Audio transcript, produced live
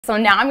So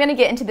now I'm going to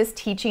get into this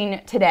teaching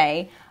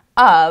today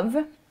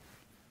of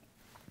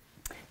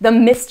the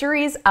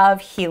mysteries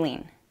of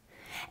healing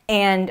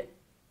and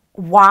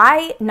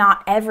why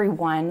not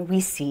everyone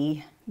we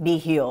see be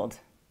healed.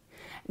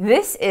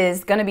 This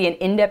is going to be an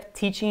in-depth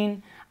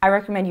teaching. I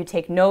recommend you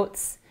take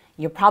notes.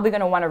 You're probably going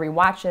to want to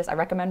rewatch this. I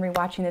recommend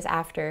rewatching this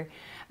after.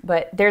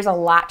 But there's a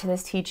lot to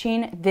this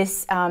teaching.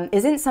 This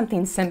isn't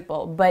something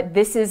simple, but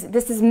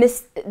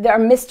there are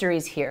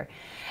mysteries here.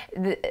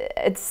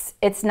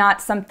 It's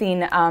not something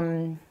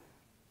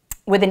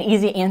with an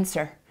easy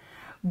answer,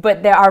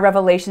 but there are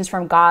revelations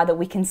from God that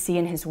we can see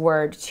in His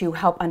Word to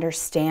help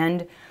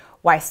understand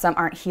why some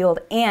aren't healed,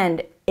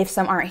 and if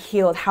some aren't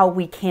healed, how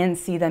we can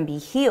see them be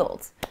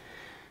healed.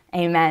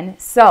 Amen.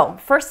 So,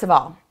 first of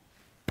all,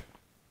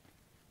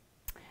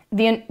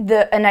 in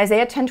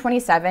Isaiah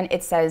 10:27,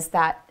 it says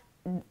that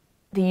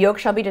the yoke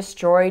shall be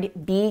destroyed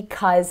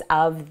because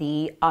of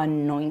the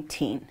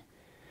anointing.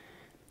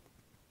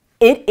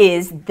 It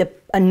is the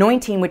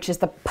anointing, which is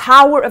the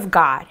power of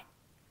God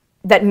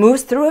that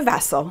moves through a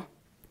vessel.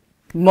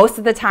 Most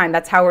of the time,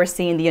 that's how we're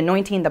seeing the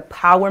anointing, the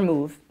power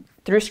move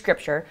through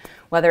Scripture,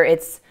 whether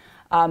it's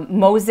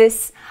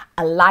Moses,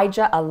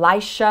 Elijah,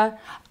 Elisha,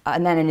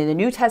 and then in the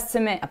New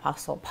Testament,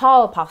 Apostle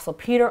Paul, Apostle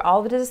Peter,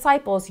 all the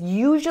disciples.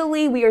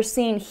 Usually we are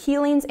seeing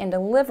healings and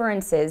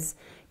deliverances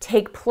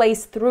take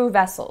place through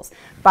vessels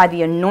by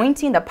the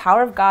anointing, the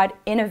power of God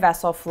in a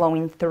vessel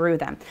flowing through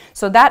them.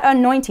 So that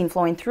anointing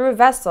flowing through a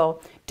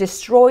vessel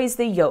destroys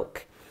the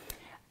yoke.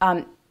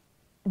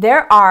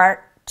 There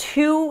are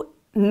two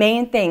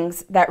main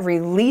things that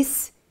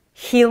release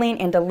healing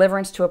and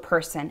deliverance to a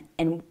person,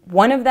 and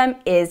one of them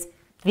is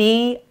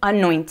the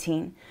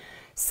anointing.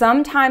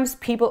 Sometimes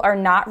people are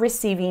not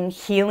receiving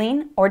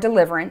healing or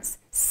deliverance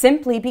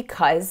simply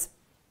because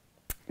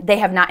they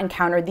have not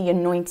encountered the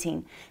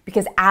anointing.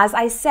 Because as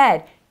I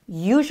said,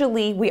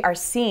 usually we are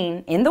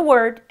seeing in the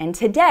Word, and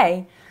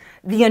today,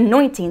 the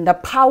anointing, the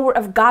power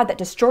of God that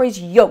destroys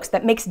yokes,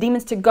 that makes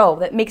demons to go,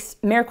 that makes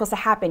miracles to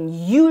happen.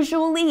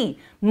 Usually,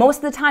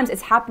 most of the times,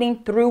 it's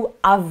happening through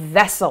a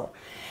vessel.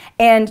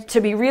 And to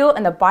be real,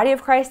 in the body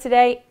of Christ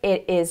today,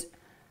 it is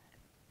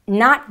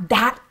not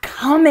that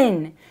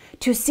common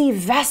to see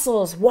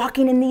vessels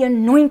walking in the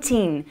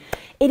anointing.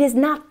 It is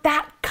not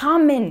that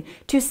common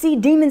to see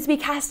demons be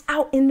cast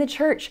out in the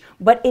church,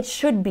 but it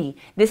should be.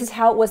 This is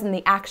how it was in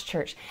the Acts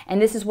church,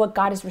 and this is what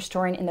God is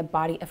restoring in the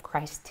body of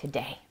Christ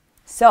today.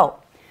 So,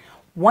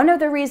 one of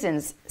the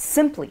reasons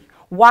simply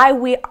why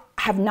we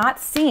have not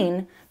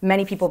seen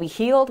many people be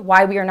healed,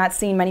 why we are not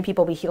seeing many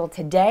people be healed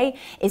today,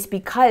 is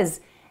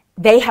because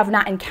they have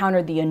not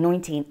encountered the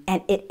anointing,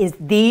 and it is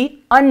the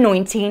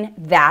anointing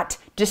that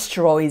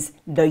destroys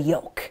the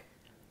yoke.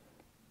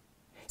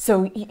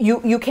 So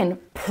you can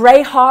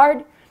pray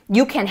hard,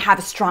 you can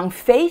have strong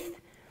faith,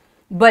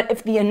 but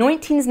if the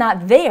anointing is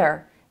not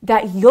there,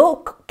 that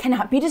yoke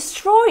cannot be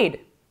destroyed.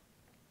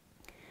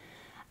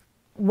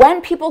 When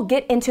people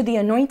get into the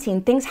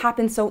anointing, things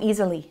happen so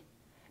easily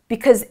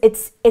because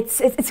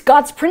it's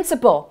God's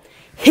principle.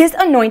 His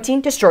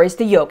anointing destroys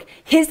the yoke.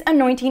 His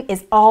anointing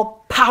is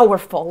all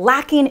powerful,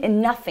 lacking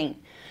in nothing.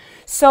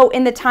 So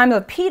in the time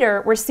of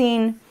Peter, we're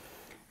seeing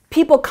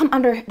people come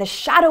under the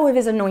shadow of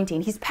his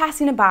anointing. He's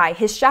passing by.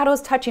 His shadow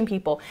is touching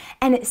people.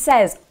 And it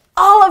says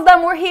all of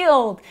them were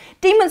healed.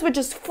 Demons would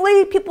just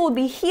flee. People would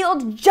be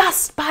healed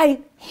just by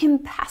him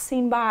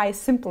passing by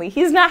simply.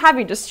 He's not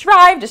having to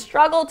strive, to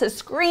struggle, to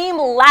scream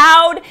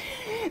loud.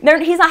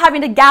 He's not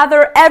having to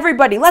gather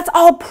everybody. Let's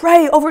all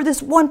pray over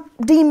this one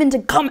demon to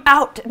come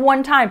out at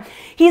one time.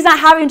 He's not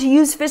having to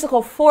use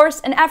physical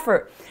force and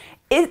effort.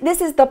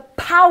 This is the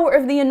power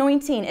of the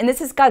anointing. And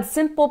this is God's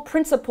simple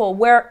principle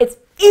where it's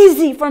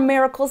easy for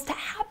miracles to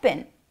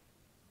happen.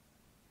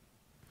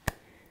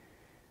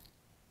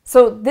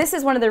 So this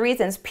is one of the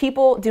reasons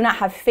people do not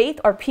have faith,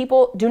 or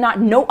people do not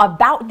know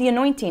about the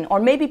anointing,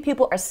 or maybe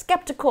people are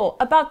skeptical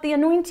about the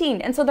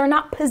anointing, and so they're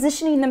not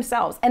positioning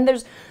themselves.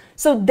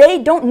 So they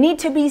don't need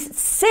to be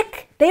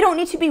sick. They don't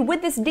need to be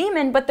with this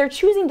demon, but they're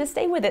choosing to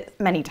stay with it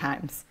many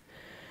times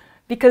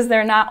because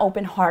they're not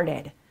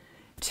open-hearted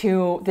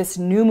to this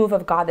new move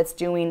of God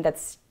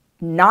that's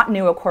not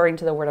new according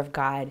to the Word of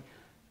God,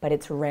 but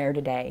it's rare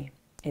today.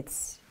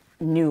 It's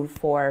new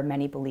for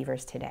many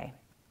believers today.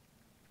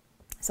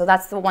 So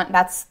that's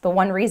the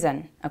one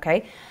reason,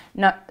 okay?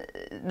 Now,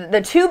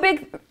 the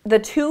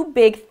two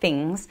big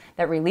things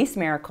that release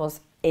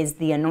miracles is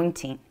the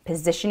anointing,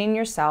 positioning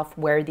yourself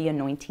where the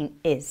anointing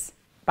is.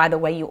 By the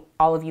way,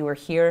 all of you are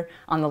here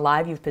on the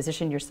live. You've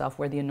positioned yourself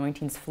where the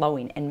anointing's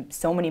flowing, and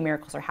so many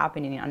miracles are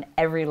happening on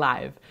every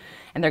live,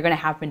 and they're going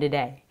to happen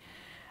today.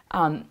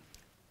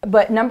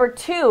 But number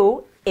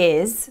two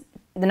is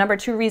the number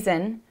two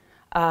reason.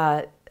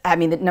 The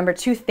number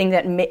two thing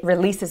that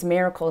releases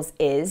miracles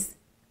is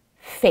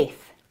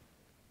faith.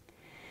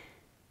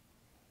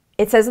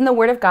 It says in the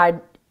Word of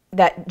God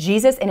that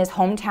Jesus in his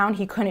hometown,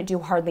 he couldn't do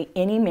hardly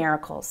any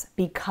miracles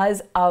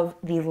because of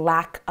the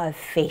lack of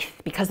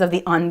faith, because of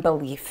the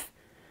unbelief.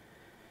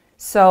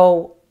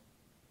 So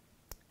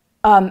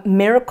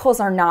miracles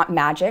are not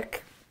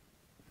magic.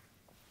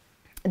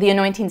 The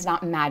anointing's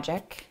not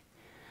magic.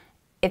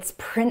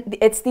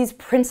 It's these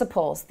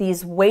principles,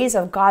 these ways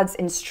of God's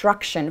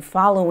instruction,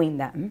 following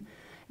them,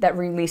 that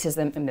releases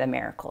them into the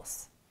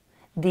miracles.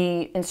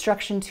 The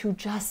instruction to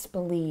just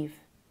believe.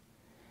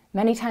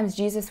 Many times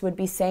Jesus would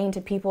be saying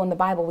to people in the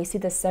Bible, we see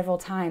this several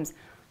times,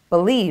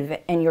 believe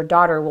and your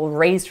daughter will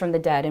raise from the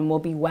dead and will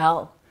be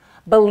well.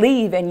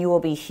 Believe and you will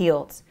be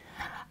healed.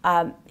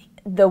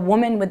 The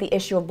woman with the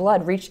issue of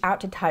blood reached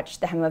out to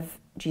touch the hem of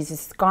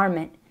Jesus'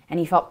 garment, and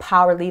he felt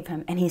power leave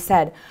him. And he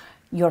said,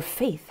 your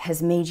faith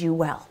has made you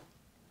well.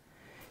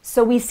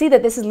 So we see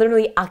that this is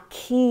literally a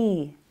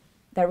key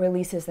that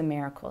releases the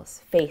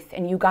miracles, faith.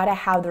 And you got to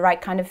have the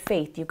right kind of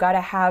faith. You got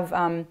to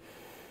have,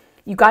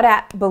 you got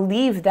to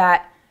believe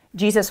that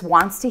Jesus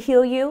wants to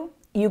heal you.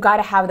 You got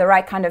to have the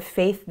right kind of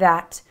faith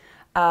that,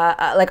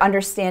 like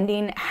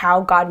understanding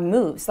how God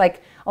moves.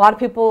 Like a lot of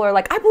people are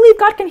like, I believe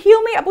God can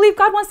heal me. I believe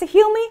God wants to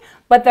heal me.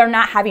 But they're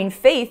not having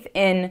faith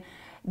in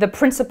the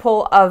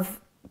principle of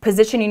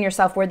positioning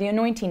yourself where the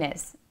anointing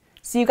is.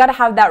 So you got to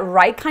have that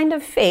right kind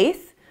of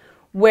faith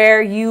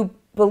where you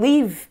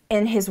believe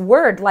in his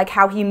word, like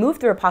how he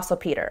moved through Apostle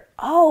Peter.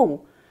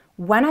 Oh,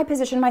 when I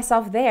position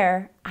myself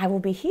there, I will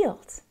be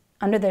healed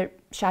under the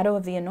shadow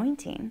of the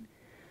anointing.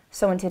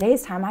 So in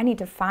today's time, I need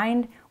to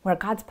find where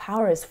God's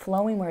power is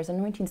flowing, where his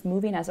anointing is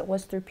moving as it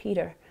was through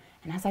Peter.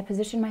 And as I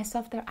position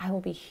myself there, I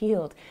will be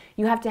healed.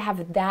 You have to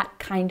have that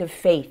kind of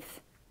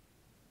faith.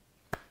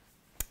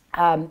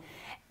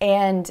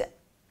 And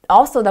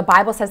also the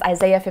Bible says,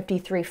 Isaiah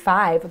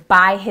 53:5,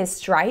 by his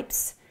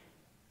stripes,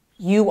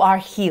 you are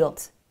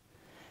healed.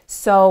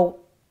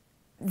 So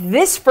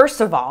this, first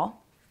of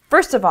all,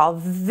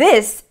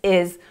 this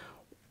is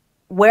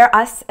where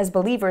us as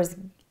believers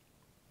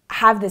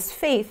have this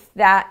faith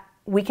that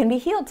we can be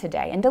healed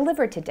today and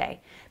delivered today.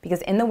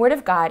 Because in the Word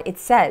of God, it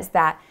says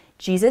that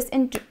Jesus,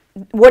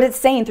 what it's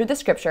saying through the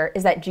scripture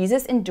is that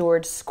Jesus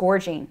endured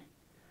scourging,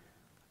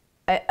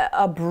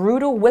 a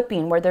brutal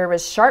whipping where there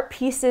was sharp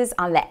pieces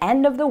on the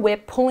end of the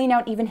whip pulling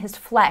out even his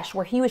flesh,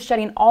 where he was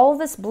shedding all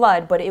this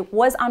blood, but it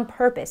was on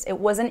purpose. It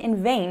wasn't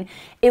in vain.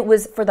 It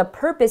was for the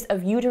purpose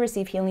of you to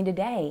receive healing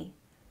today.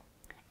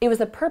 It was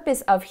the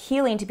purpose of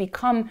healing to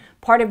become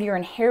part of your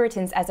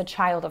inheritance as a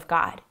child of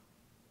God.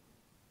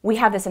 We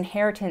have this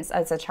inheritance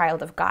as a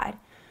child of God.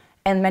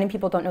 And many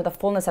people don't know the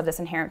fullness of this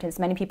inheritance.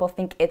 Many people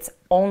think it's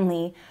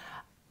only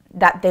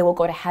that they will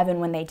go to heaven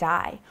when they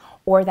die,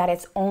 or that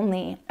it's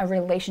only a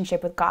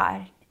relationship with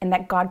God and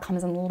that God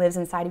comes and lives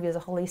inside of you as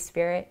a Holy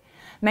Spirit.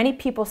 Many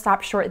people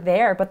stop short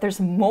there, but there's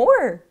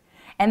more.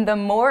 And the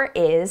more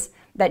is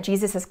that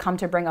Jesus has come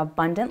to bring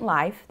abundant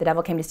life. The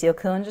devil came to steal,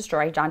 kill, and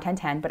destroy, John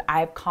 10:10, but I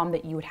have come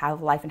that you would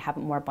have life and have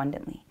it more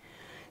abundantly.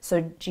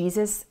 So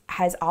Jesus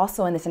has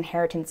also in this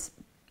inheritance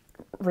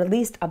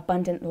released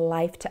abundant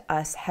life to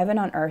us, heaven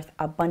on earth,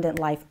 abundant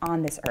life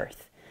on this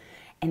earth.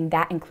 And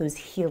that includes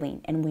healing.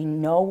 And we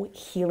know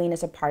healing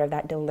is a part of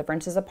that.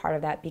 Deliverance is a part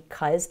of that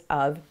because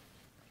of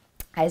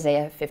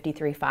Isaiah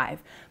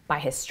 53:5. By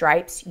his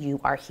stripes, you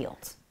are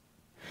healed.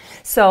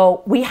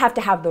 So we have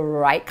to have the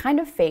right kind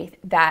of faith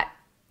that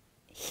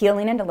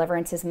healing and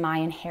deliverance is my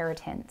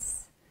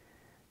inheritance.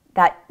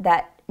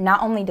 That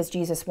not only does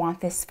Jesus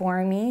want this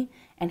for me,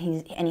 and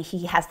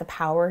he has the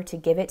power to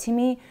give it to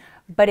me,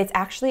 but it's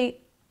actually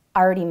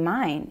already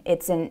mine.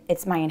 It's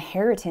my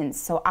inheritance.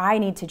 So I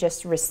need to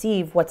just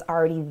receive what's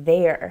already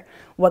there.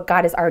 What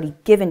God has already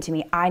given to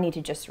me, I need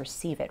to just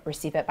receive it.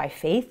 Receive it by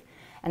faith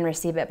and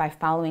receive it by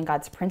following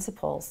God's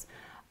principles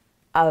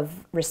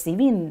of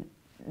receiving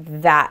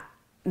that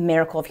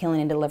miracle of healing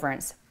and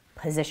deliverance,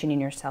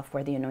 positioning yourself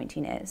where the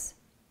anointing is.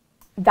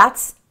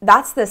 That's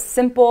the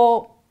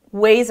simple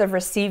ways of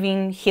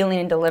receiving healing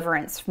and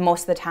deliverance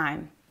most of the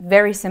time.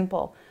 Very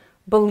simple.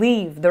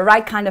 Believe the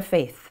right kind of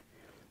faith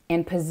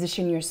and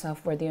position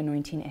yourself where the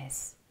anointing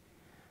is.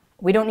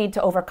 We don't need to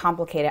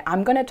overcomplicate it.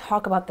 I'm going to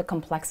talk about the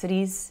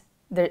complexities.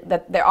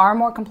 There are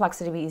more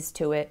complexities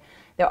to it.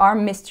 There are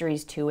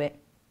mysteries to it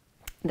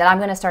that I'm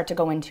going to start to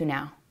go into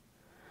now.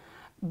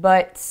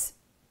 But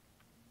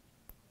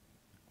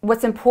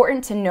what's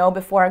important to know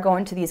before I go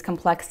into these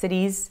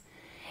complexities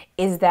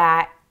is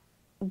that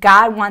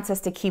God wants us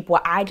to keep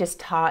what I just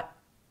taught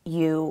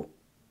you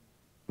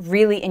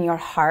really in your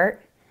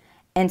heart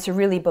and to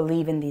really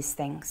believe in these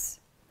things.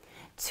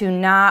 To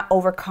not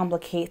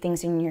overcomplicate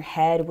things in your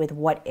head with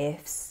what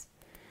ifs.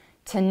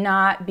 To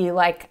not be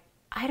like,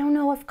 I don't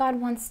know if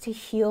God wants to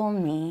heal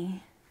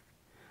me.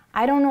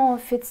 I don't know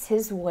if it's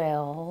his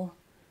will.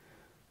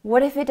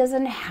 What if it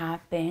doesn't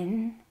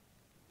happen?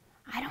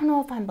 I don't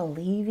know if I'm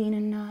believing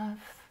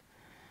enough.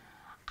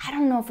 I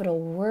don't know if it'll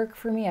work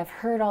for me. I've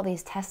heard all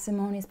these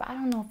testimonies, but I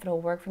don't know if it'll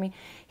work for me.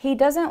 He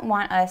doesn't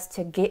want us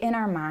to get in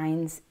our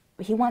minds.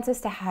 He wants us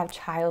to have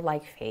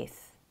childlike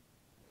faith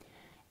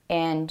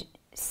and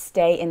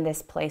stay in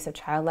this place of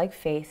childlike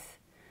faith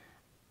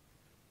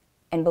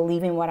and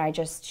believing what I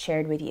just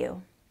shared with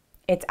you.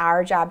 It's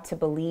our job to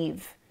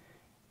believe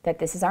that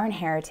this is our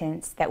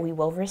inheritance, that we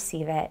will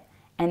receive it,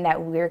 and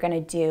that we're going to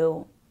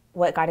do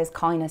what God is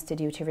calling us to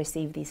do to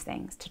receive these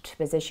things, to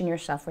position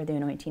yourself where the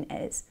anointing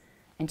is,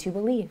 and to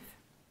believe.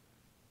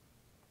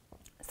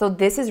 So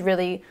this is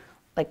really,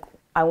 like,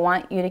 I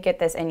want you to get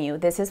this in you.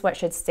 This is what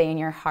should stay in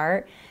your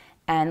heart,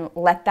 and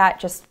let that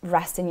just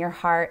rest in your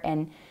heart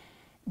and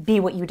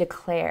be what you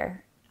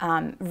declare,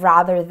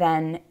 rather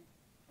than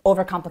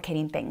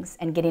overcomplicating things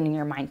and getting in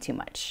your mind too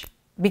much.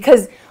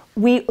 Because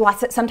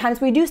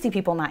sometimes we do see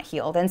people not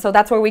healed, and so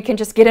that's where we can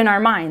just get in our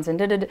minds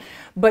and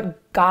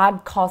But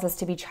God calls us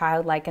to be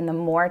childlike, and the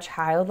more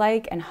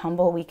childlike and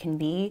humble we can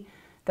be,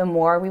 the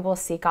more we will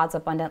see God's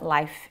abundant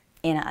life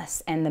in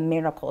us, and the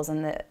miracles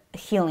and the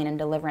healing and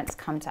deliverance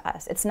come to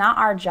us. It's not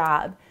our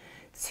job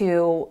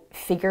to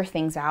figure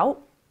things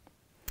out,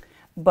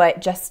 but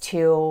just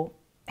to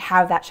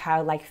have that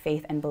childlike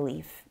faith and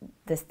belief,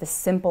 the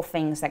simple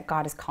things that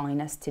God is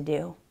calling us to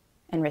do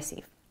and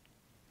receive.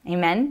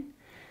 Amen?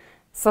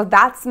 So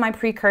that's my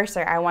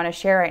precursor I want to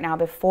share right now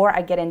before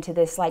I get into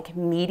this like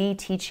meaty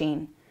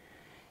teaching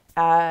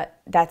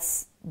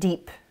that's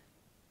deep.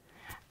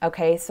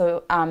 Okay,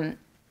 so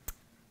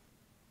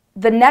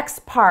the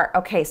next part,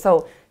 okay,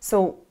 so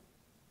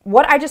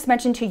what I just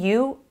mentioned to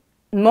you,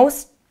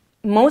 most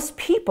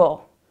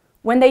people,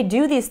 when they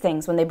do these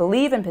things, when they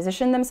believe and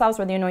position themselves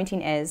where the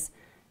anointing is,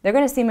 they're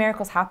going to see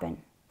miracles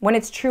happen. When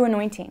it's true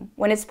anointing,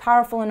 when it's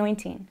powerful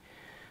anointing,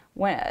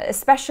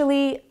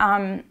 especially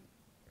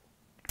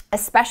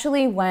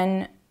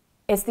when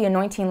it's the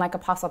anointing like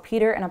Apostle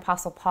Peter and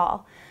Apostle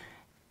Paul.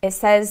 It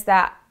says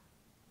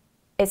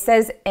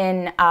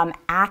in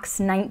Acts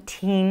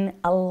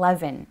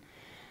 19:11.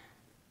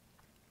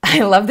 I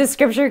love this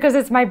scripture because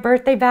it's my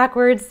birthday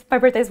backwards. My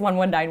birthday is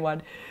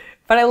 1191.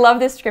 But I love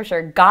this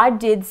scripture. God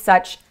did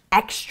such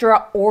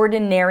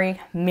extraordinary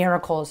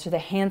miracles through the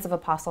hands of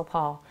Apostle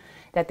Paul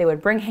that they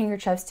would bring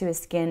handkerchiefs to his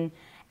skin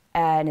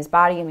and his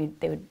body, and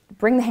they would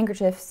bring the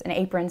handkerchiefs and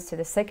aprons to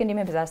the sick and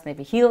demon-possessed, and they'd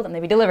be healed and they'd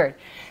be delivered.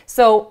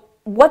 So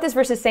what this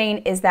verse is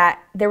saying is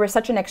that there was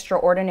such an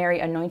extraordinary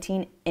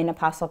anointing in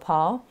Apostle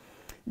Paul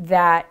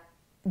that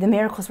the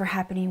miracles were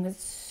happening with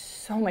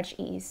so much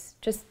ease,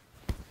 just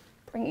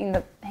bringing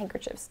the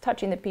handkerchiefs,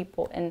 touching the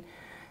people. And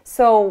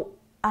so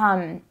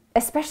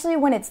especially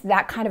when it's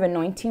that kind of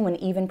anointing, when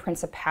even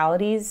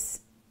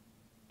principalities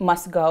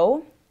must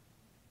go,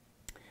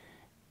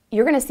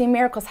 you're going to see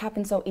miracles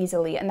happen so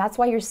easily. And that's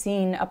why you're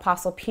seeing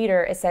Apostle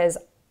Peter, it says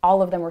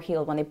all of them were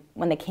healed.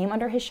 When they came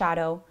under his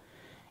shadow,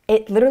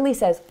 it literally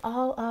says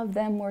all of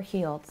them were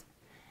healed.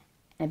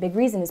 And a big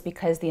reason is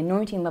because the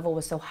anointing level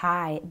was so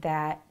high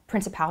that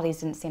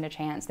principalities didn't stand a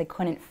chance. They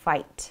couldn't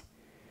fight.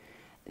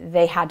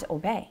 They had to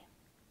obey.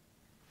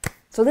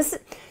 So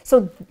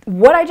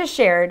what I just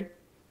shared,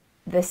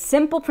 the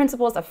simple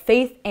principles of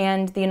faith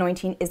and the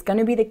anointing, is going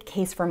to be the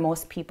case for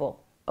most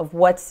people, of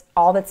what's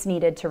all that's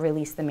needed to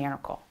release the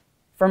miracle.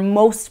 For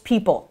most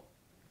people.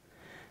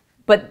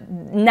 But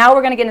now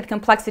we're going to get into the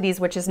complexities,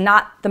 which is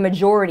not the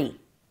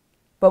majority,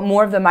 but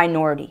more of the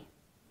minority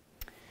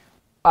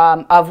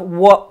of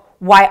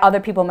why other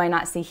people might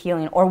not see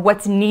healing, or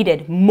what's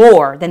needed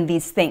more than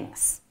these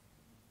things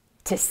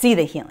to see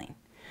the healing.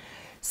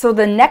 So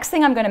the next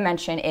thing I'm going to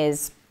mention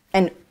is,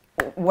 and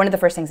one of the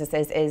first things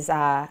this is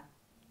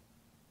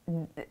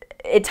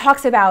it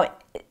talks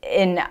about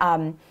in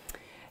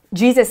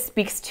Jesus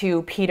speaks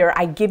to Peter,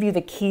 I give you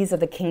the keys of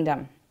the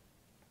kingdom.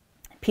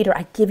 Peter,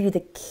 I give you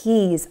the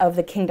keys of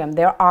the kingdom.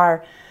 There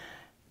are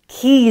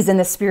keys in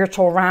the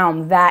spiritual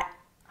realm that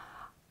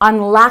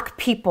unlock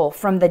people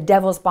from the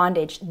devil's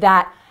bondage,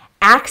 that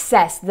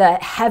access the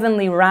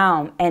heavenly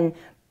realm and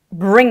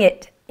bring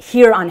it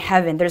here on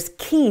heaven. There's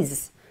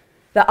keys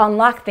that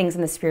unlock things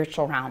in the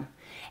spiritual realm.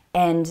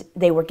 And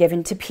they were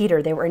given to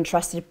Peter. They were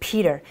entrusted to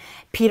Peter.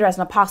 Peter as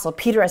an apostle,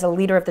 Peter as a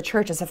leader of the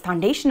church, as a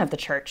foundation of the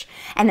church.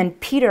 And then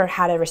Peter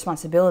had a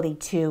responsibility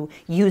to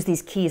use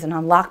these keys and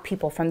unlock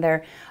people from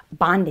their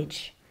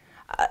bondage.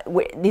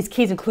 These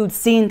keys include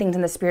seeing things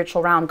in the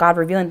spiritual realm, God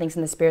revealing things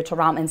in the spiritual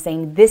realm, and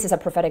saying this is a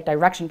prophetic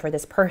direction for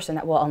this person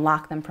that will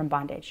unlock them from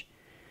bondage,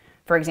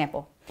 for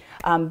example.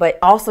 But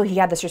also he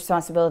had this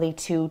responsibility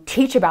to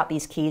teach about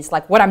these keys,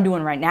 like what I'm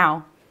doing right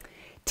now.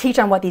 Teach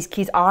on what these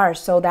keys are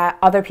so that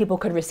other people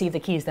could receive the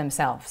keys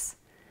themselves.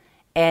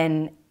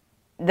 And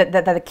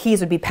that the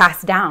keys would be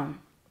passed down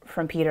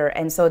from Peter,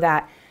 and so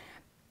that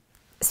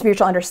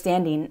spiritual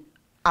understanding,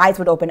 eyes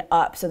would open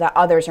up so that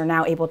others are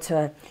now able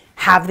to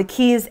have the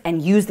keys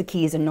and use the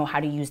keys and know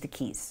how to use the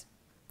keys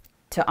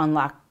to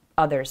unlock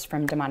others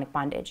from demonic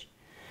bondage.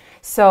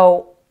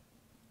 So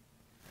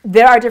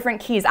there are different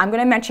keys. I'm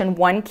going to mention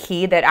one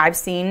key that I've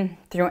seen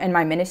through in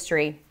my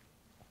ministry,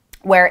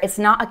 where it's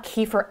not a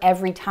key for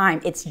every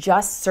time. It's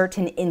just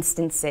certain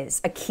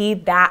instances, a key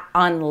that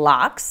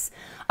unlocks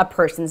a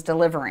person's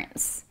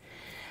deliverance.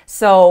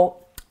 So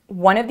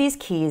one of these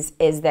keys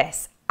is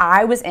this.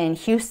 I was in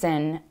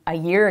Houston a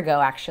year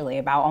ago, actually,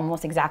 about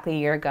almost exactly a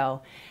year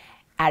ago,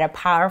 at a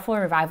Powerful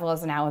Revival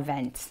Is Now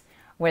event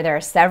where there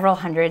are several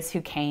hundreds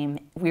who came.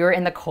 We were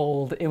in the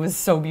cold. It was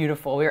so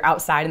beautiful. We were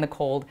outside in the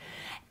cold.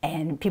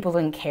 And people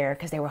didn't care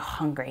because they were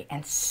hungry,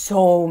 and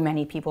so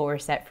many people were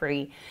set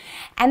free.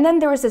 And then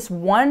there was this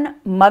one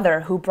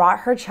mother who brought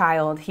her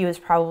child. He was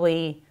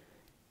probably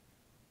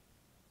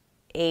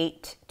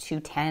 8 to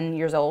 10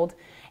 years old,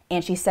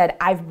 And she said,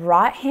 I've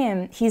brought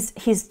him, he's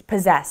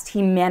possessed,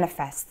 he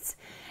manifests.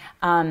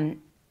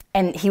 And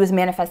he was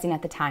manifesting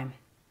at the time,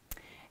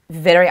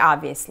 very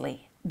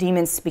obviously.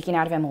 Demons speaking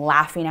out of him,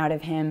 laughing out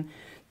of him.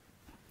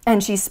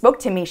 And she spoke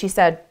to me, she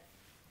said,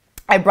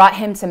 I brought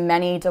him to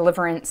many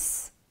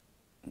deliverance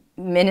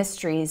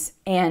ministries,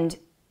 and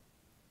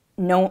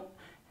no,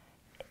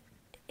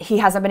 he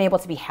hasn't been able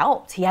to be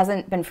helped. He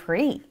hasn't been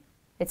free.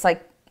 It's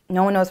like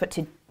no one knows what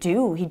to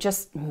do. He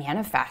just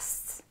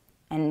manifests,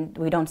 and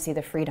we don't see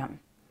the freedom.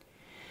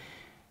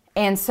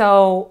 And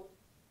so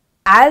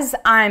as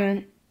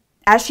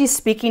she's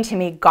speaking to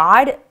me,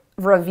 God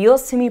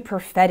reveals to me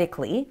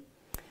prophetically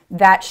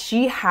that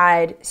she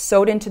had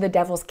sowed into the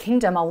devil's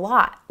kingdom a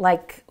lot,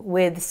 like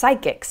with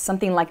psychics,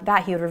 something like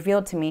that. He had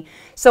revealed to me.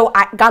 So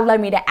God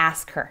led me to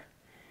ask her.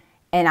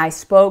 And I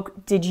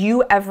spoke, did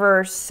you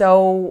ever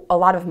sow a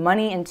lot of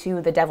money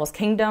into the devil's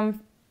kingdom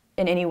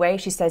in any way?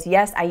 She says,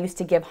 yes, I used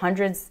to give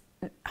hundreds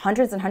and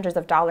hundreds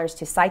of dollars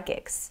to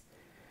psychics.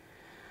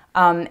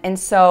 And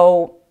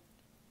so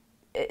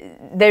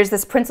there's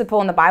this principle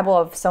in the Bible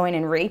of sowing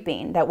and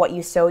reaping, that what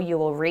you sow, you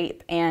will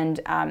reap. And,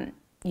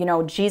 you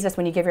know, Jesus,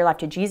 when you give your life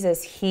to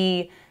Jesus,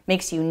 he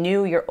makes you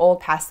new. Your old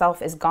past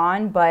self is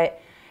gone.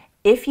 But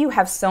if you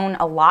have sown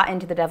a lot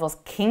into the devil's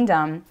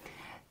kingdom,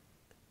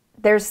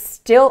 there's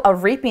still a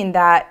reaping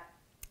that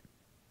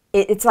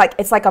it's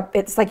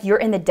like you're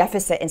in the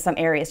deficit in some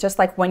areas. Just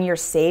like when you're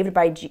saved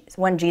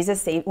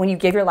when you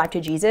give your life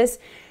to Jesus,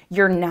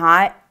 you're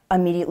not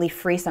immediately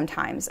free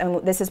sometimes.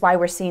 And this is why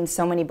we're seeing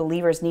so many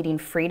believers needing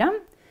freedom,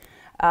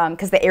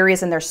 because the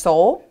areas in their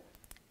soul,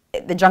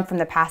 the junk from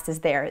the past is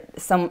there.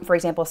 For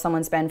example,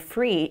 someone's been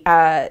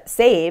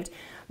saved,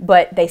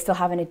 but they still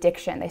have an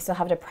addiction. They still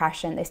have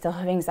depression. They still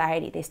have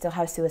anxiety. They still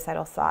have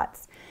suicidal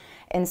thoughts.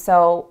 And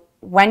so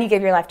when you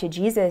give your life to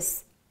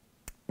Jesus,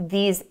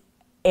 these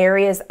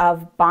areas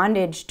of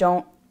bondage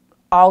don't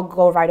all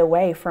go right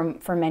away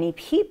for many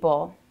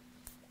people.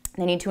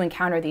 They need to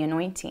encounter the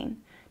anointing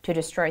to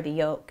destroy the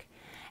yoke.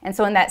 And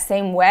so in that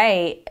same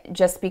way,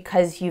 just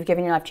because you've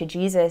given your life to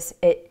Jesus,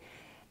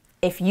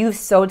 if you've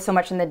sowed so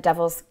much in the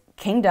devil's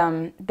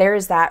kingdom,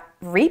 there's that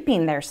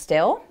reaping there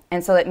still.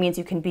 And so that means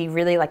you can be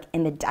really like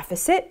in the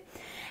deficit.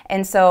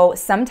 And so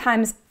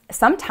sometimes,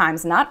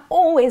 not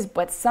always,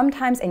 but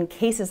sometimes in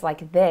cases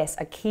like this,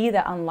 a key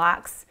that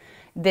unlocks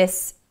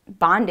this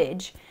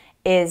bondage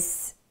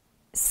is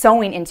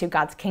sowing into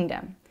God's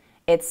kingdom.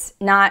 It's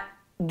not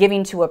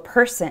giving to a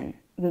person,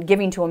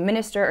 giving to a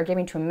minister, or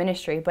giving to a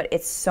ministry, but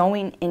it's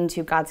sowing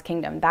into God's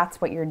kingdom.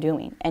 That's what you're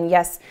doing. And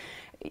yes,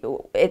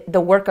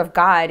 the work of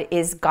God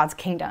is God's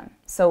kingdom.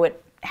 So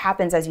it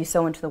happens as you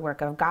sow into the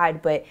work of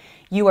God, but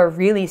you are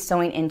really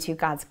sowing into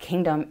God's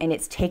kingdom, and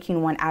it's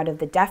taking one out of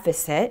the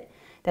deficit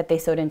that they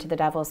sowed into the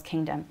devil's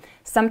kingdom.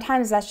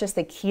 Sometimes that's just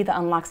the key that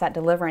unlocks that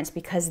deliverance,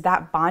 because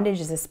that bondage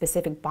is a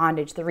specific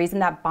bondage. The reason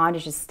that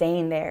bondage is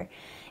staying there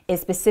is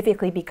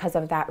specifically because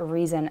of that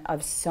reason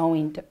of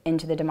sowing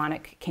into the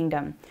demonic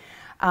kingdom.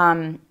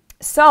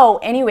 So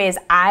anyways,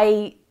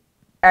 I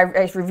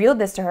revealed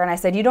this to her, and I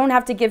said, you don't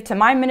have to give to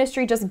my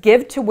ministry, just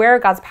give to where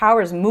God's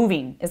power is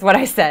moving, is what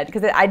I said.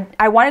 Because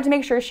I wanted to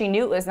make sure she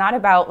knew it was not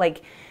about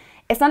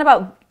it's not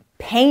about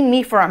paying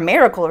me for a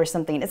miracle or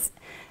something. It's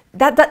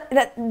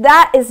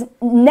that is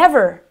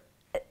never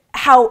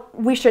how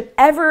we should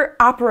ever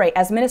operate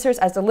as ministers,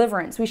 as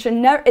deliverance.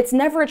 It's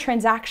never a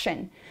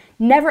transaction.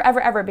 Never,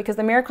 ever, ever, because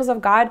the miracles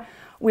of God,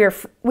 we are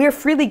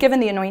freely given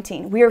the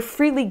anointing. We are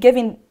freely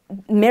given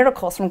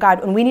miracles from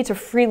God, and we need to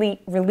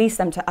freely release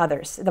them to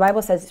others. The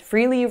Bible says,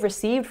 freely you've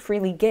received,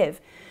 freely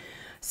give.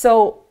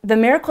 So the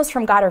miracles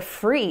from God are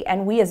free,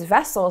 and we as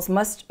vessels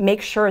must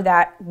make sure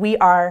that we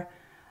are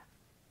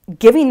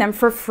giving them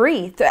for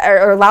free,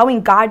 or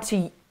allowing God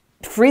to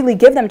freely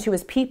give them to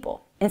his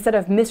people, instead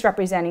of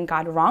misrepresenting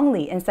God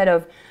wrongly, instead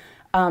of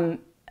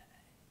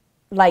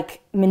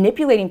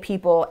manipulating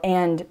people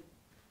and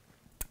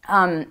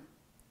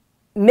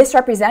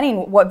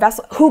misrepresenting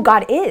who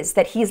God is,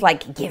 that he's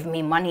like, give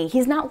me money.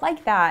 He's not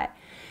like that.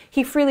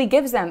 He freely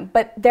gives them.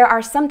 But there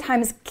are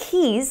sometimes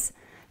keys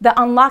that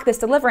unlock this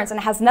deliverance, and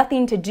it has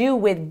nothing to do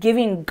with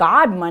giving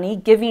God money,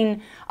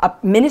 giving a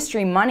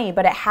ministry money,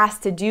 but it has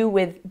to do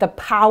with the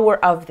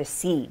power of the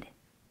seed.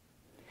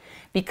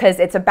 Because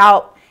it's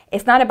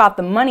not about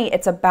the money,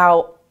 it's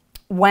about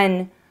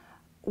when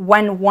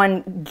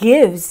one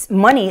gives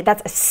money,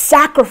 that's a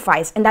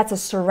sacrifice, and that's a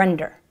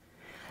surrender.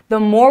 The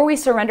more we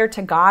surrender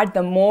to God,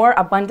 the more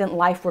abundant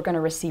life we're going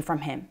to receive from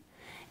him.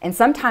 And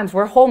sometimes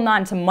we're holding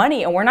on to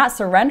money and we're not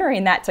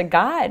surrendering that to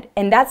God,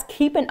 and that's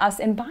keeping us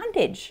in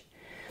bondage.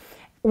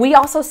 We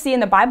also see in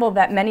the Bible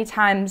that many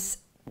times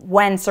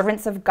when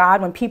servants of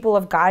God, when people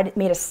of God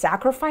made a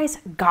sacrifice,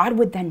 God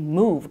would then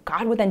move.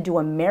 God would then do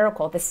a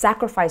miracle. The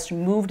sacrifice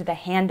moved the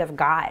hand of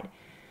God.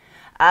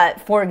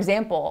 For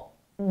example,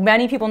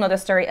 many people know the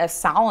story of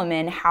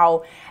Solomon,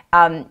 how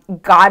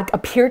God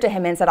appeared to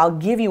him and said, I'll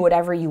give you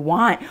whatever you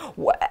want.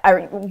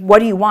 What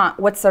do you want?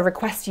 What's a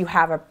request you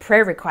have, a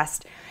prayer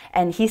request?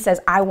 And he says,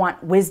 I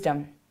want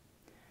wisdom.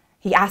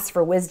 He asks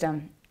for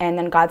wisdom. And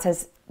then God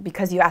says,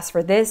 because you asked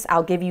for this,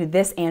 I'll give you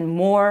this and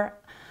more.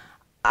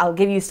 I'll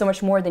give you so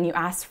much more than you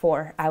asked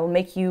for. I will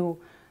make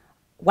you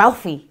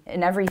wealthy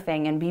in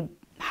everything and be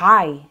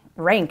high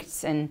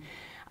ranked. And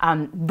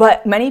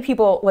but many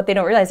people, what they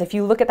don't realize, if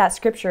you look at that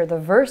scripture, the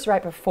verse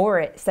right before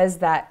it says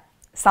that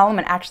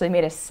Solomon actually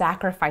made a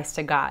sacrifice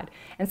to God.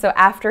 And so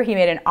after he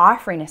made an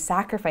offering, a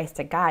sacrifice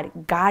to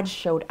God, God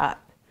showed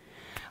up.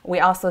 We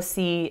also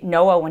see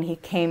Noah when he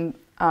came,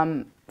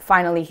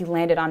 finally he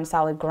landed on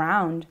solid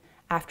ground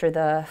after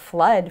the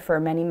flood for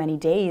many, many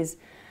days.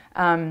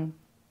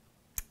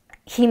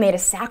 He made a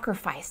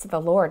sacrifice to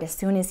the Lord as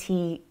soon as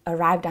he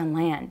arrived on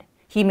land.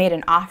 He made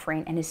an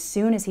offering, and as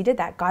soon as he did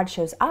that, God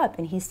shows up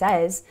and he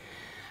says,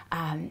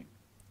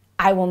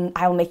 I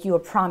will make you a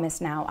promise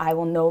now. I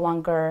will no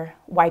longer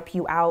wipe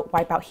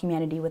out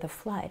humanity with a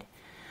flood.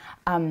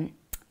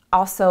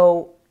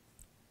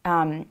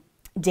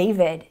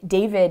 David,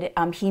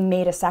 he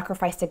made a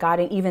sacrifice to God,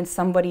 and even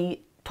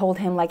somebody told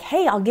him like,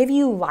 hey, I'll give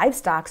you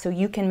livestock so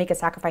you can make a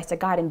sacrifice to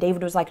God. And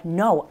David was like,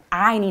 no,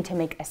 I need to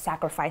make a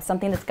sacrifice,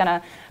 something that's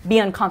gonna be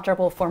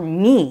uncomfortable for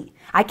me.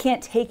 I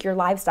can't take your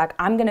livestock.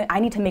 I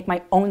need to make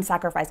my own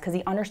sacrifice, because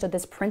he understood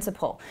this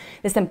principle,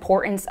 this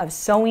importance of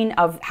sowing,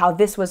 of how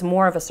this was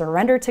more of a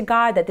surrender to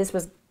God, that this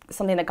was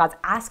something that God's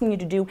asking you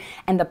to do,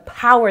 and the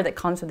power that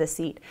comes with the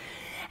seed.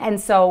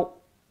 And so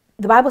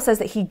the Bible says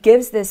that he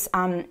gives this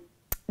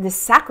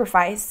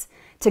sacrifice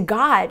to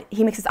God.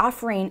 He makes his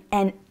offering,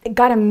 and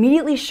God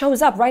immediately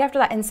shows up right after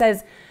that and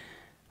says,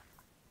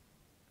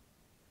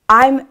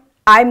 I'm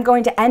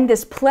going to end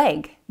this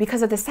plague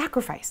because of this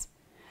sacrifice.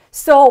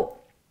 So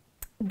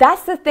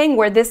that's the thing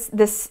where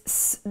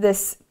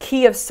this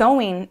key of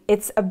sowing,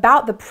 it's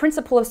about the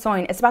principle of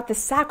sowing. It's about the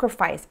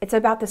sacrifice. It's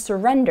about the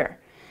surrender.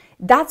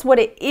 That's what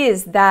it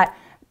is that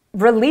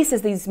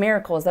releases these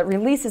miracles, that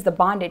releases the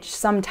bondage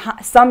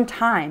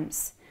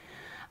sometimes.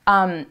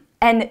 And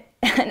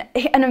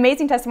an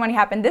amazing testimony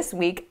happened this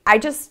week. I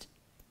just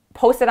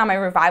posted on my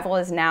Revival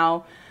Is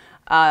Now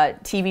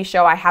TV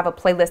show. I have a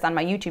playlist on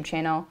my YouTube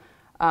channel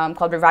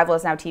called Revival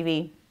Is Now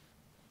TV.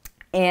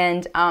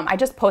 And I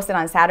just posted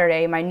on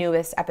Saturday my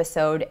newest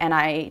episode, and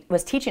I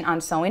was teaching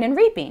on sowing and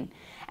reaping.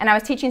 And I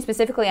was teaching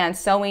specifically on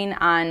sowing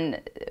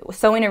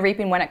and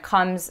reaping when it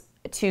comes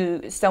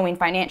to sowing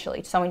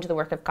financially, sowing to the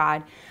work of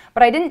God.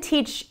 But I didn't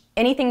teach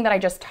anything that I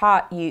just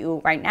taught you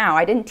right now.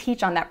 I didn't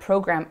teach on that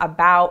program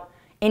about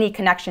any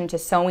connection to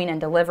sowing and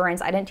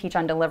deliverance. I didn't teach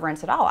on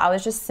deliverance at all. I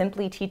was just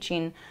simply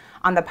teaching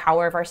on the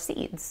power of our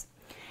seeds.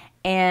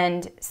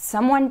 And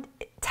someone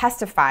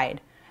testified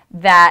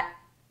that,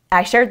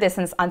 I shared this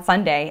on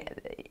Sunday,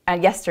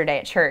 yesterday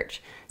at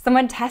church.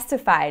 Someone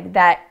testified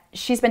that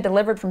she's been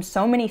delivered from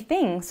so many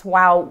things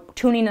while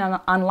tuning in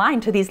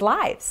online to these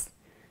lives.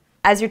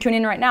 As you're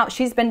tuning in right now,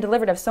 she's been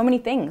delivered of so many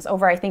things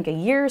over, I think, a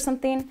year or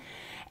something.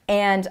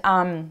 And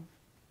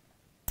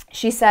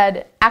she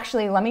said,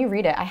 actually, let me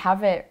read it. I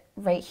have it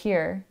right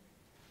here,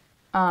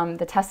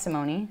 the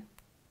testimony.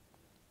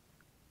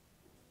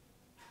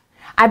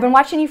 I've been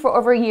watching you for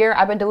over a year.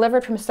 I've been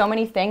delivered from so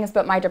many things,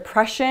 but my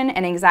depression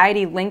and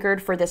anxiety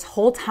lingered for this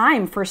whole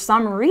time for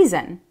some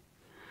reason.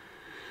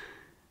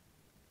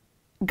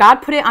 God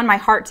put it on my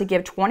heart to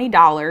give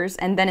 $20,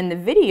 and then in the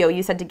video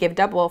you said to give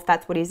double if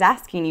that's what he's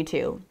asking you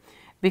to.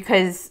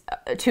 Because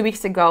 2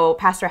 weeks ago,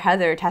 Pastor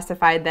Heather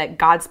testified that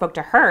God spoke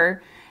to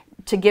her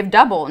to give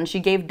double, and she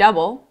gave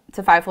double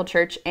to Fivefold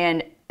Church,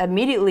 and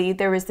immediately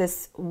there was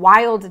this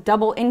wild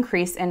double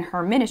increase in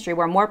her ministry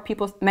where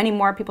many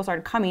more people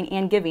started coming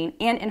and giving,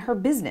 and in her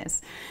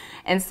business.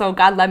 And so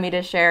God led me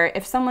to share,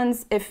 if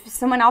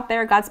someone out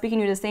there, God's speaking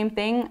to you the same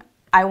thing,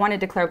 I want to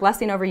declare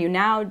blessing over you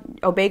now.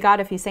 Obey God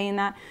if he's saying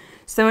that.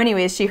 So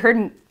anyways, she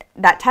heard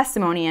that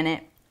testimony in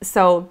it.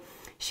 So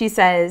she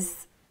says,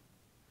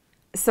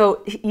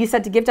 so you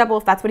said to give double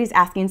if that's what he's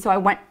asking.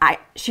 So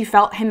she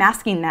felt him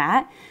asking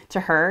that to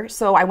her.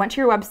 So I went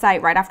to your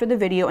website right after the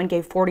video and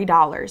gave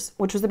 $40,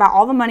 which was about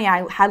all the money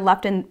I had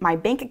left in my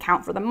bank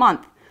account for the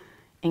month.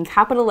 In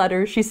capital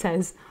letters, she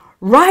says,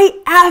 right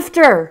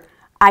after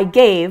I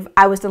gave,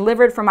 I was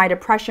delivered from my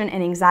depression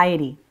and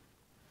anxiety.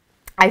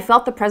 I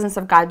felt the presence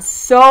of God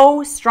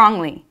so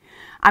strongly.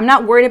 I'm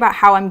not worried about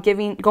how I'm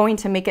going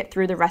to make it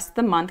through the rest of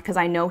the month, because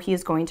I know he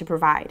is going to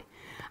provide.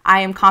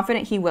 I am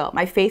confident he will.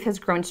 My faith has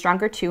grown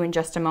stronger too in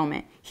just a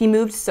moment. He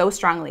moved so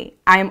strongly.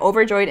 I am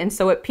overjoyed and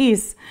so at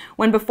peace.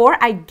 When before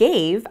I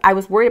gave, I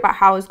was worried about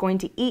how I was going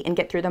to eat and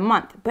get through the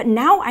month. But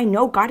now I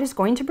know God is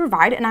going to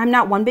provide, and I'm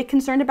not one bit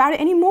concerned about it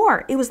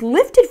anymore. It was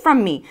lifted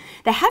from me.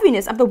 The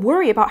heaviness of the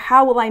worry about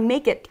how will I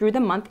make it through the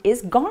month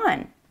is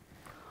gone.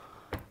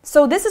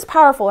 So this is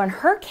powerful. In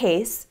her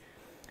case,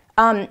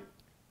 her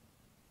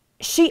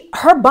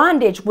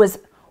bondage was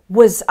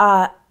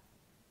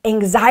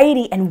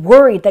anxiety and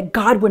worried that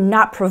God would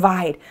not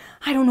provide.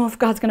 I don't know if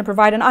God's going to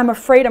provide, and I'm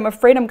afraid I'm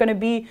going to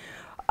be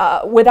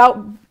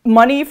without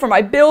money for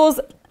my bills.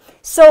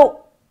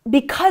 So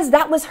because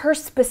that was her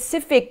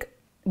specific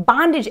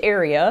bondage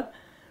area,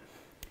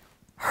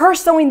 her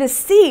sowing the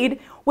seed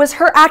was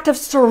her act of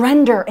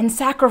surrender and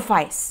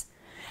sacrifice.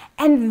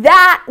 And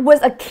that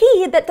was a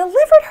key that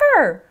delivered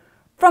her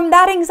from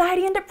that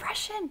anxiety and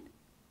depression.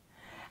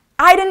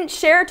 I didn't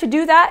share to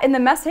do that in the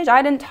message.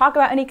 I didn't talk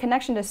about any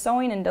connection to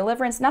sowing and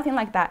deliverance, nothing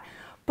like that.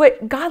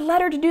 But God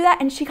led her to do that,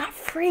 and she got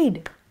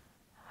freed.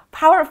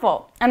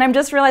 Powerful. And I'm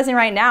just realizing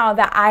right now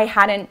that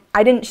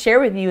I didn't share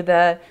with you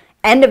the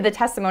end of the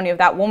testimony of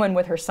that woman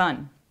with her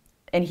son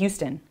in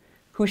Houston,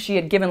 who she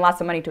had given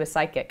lots of money to a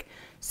psychic.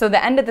 So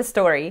the end of the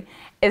story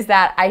is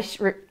that I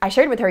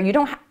shared with her, you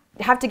don't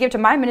have to give to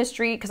my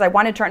ministry, because I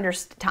wanted her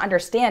to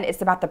understand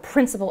it's about the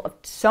principle of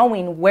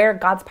sowing where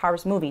God's power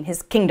is moving,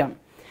 his kingdom.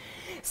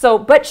 So,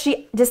 but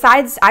she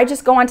decides, I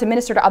just go on to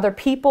minister to other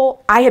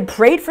people. I had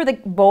prayed for the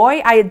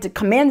boy. I had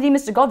commanded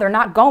demons to go. They're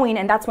not going.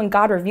 And that's when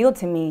God revealed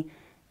to me,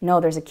 no,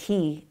 there's a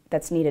key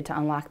that's needed to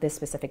unlock this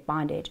specific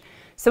bondage.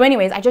 So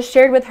anyways, I just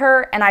shared with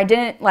her, and I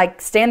didn't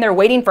like stand there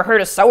waiting for her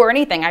to sow or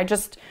anything. I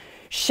just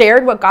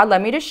shared what God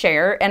led me to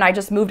share, and I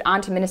just moved on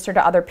to minister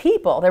to other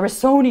people. There were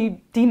so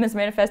many demons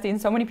manifesting,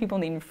 so many people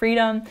needing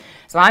freedom.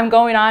 So I'm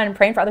going on and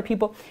praying for other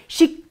people.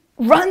 She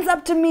runs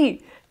up to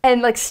me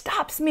and like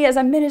stops me as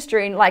I'm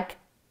ministering, like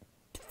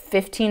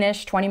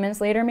 15-ish, 20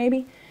 minutes later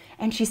maybe.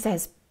 And she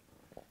says,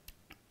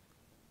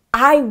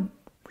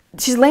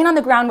 she's laying on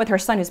the ground with her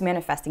son who's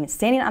manifesting. It's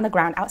standing on the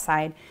ground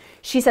outside.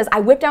 She says, I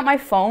whipped out my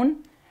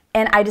phone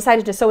and I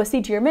decided to sow a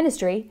seed to your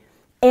ministry.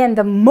 And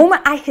the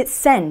moment I hit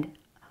send,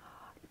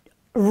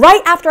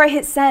 right after I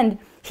hit send,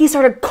 he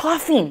started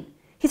coughing.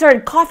 He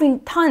started coughing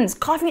tons,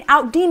 coughing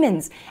out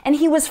demons. And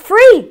he was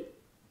free.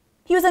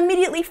 He was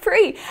immediately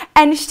free.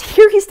 And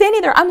here he's standing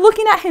there. I'm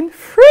looking at him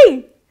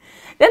free.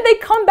 Then they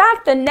come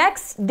back the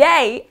next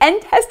day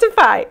and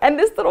testify. And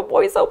this little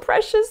boy is so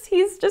precious.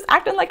 He's just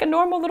acting like a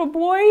normal little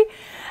boy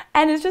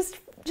and is just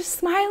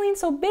smiling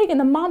so big. And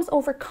the mom's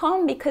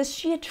overcome because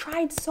she had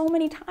tried so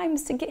many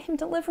times to get him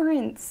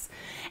deliverance.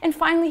 And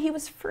finally he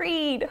was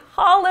freed.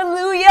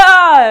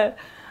 Hallelujah.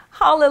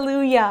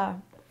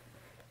 Hallelujah.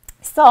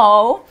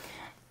 So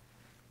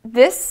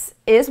this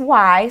is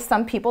why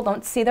some people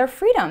don't see their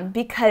freedom,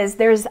 because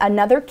there's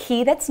another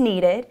key that's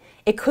needed.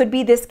 It could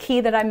be this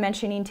key that I'm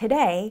mentioning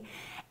today.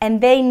 And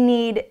they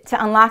need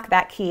to unlock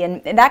that key.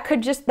 And that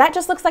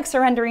just looks like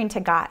surrendering to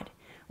God.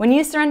 When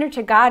you surrender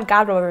to God,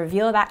 God will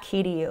reveal that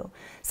key to you.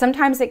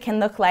 Sometimes it can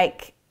look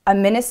like a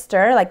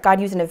minister, like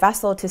God using a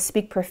vessel to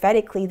speak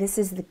prophetically. This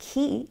is the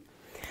key.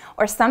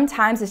 Or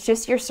sometimes it's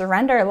just your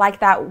surrender, like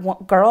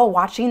that girl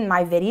watching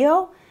my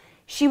video.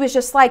 She was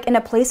just like in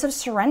a place of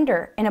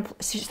surrender.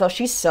 So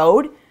she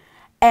sowed,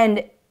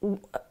 and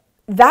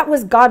that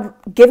was God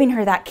giving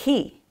her that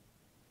key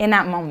in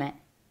that moment.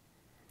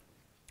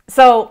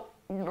 So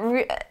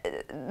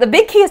the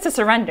big key is to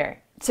surrender,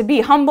 to be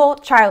humble,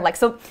 childlike.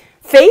 So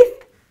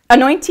faith,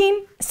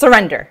 anointing,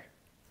 surrender.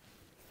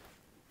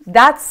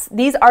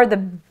 These are the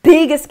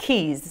biggest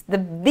keys,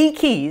 the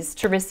keys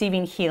to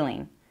receiving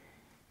healing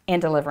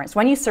and deliverance.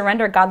 When you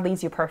surrender, God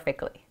leads you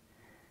perfectly.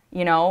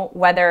 You know,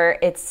 whether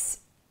it's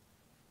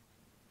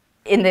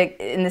in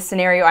the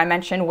scenario I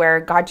mentioned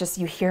where God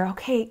you hear,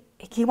 okay,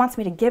 he wants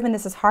me to give and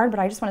this is hard, but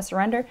I just want to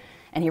surrender.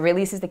 And he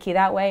releases the key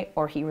that way,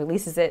 or he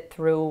releases it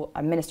through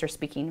a minister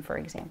speaking, for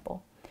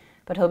example.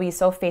 But he'll be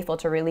so faithful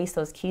to release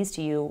those keys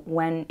to you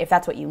if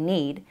that's what you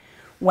need,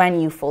 when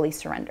you fully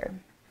surrender.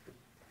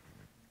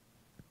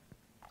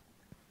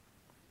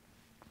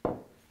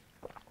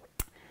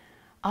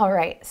 All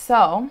right,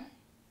 so,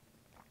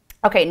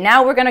 okay,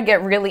 now we're going to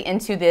get really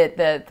into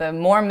the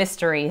more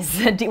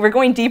mysteries. We're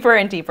going deeper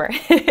and deeper.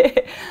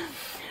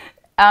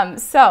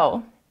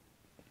 So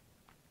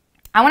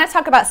I want to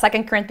talk about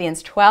 2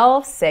 Corinthians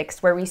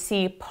 12:6, where we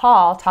see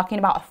Paul talking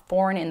about a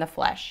thorn in the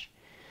flesh.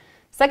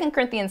 2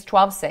 Corinthians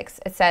 12:6,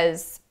 it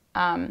says,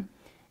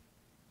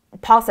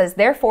 Paul says,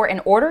 therefore, in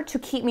order to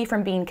keep me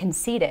from being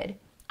conceited,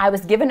 I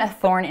was given a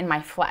thorn in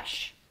my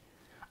flesh,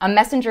 a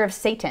messenger of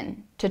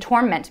Satan to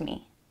torment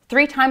me.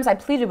 3 times I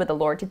pleaded with the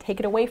Lord to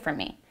take it away from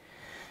me.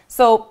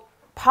 So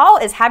Paul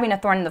is having a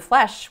thorn in the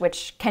flesh,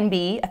 which can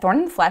be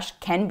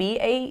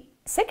a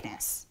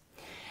sickness.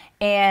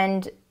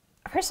 And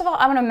first of all,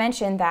 I want to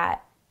mention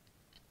that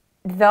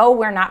though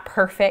we're not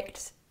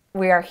perfect,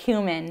 we are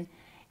human,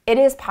 it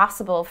is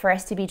possible for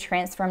us to be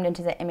transformed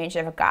into the image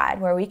of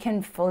God, where we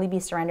can fully be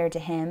surrendered to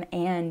him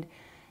and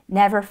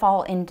never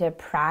fall into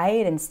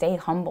pride and stay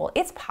humble.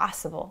 It's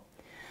possible.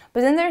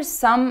 But then there's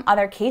some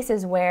other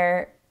cases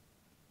where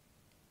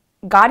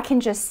God can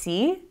just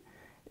see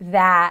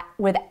that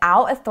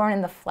without a thorn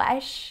in the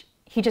flesh,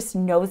 he just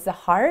knows the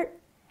heart.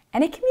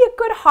 And it can be a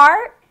good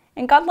heart.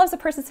 And God loves a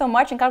person so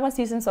much, and God wants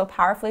to use them so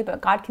powerfully, but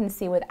God can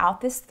see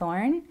without this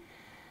thorn,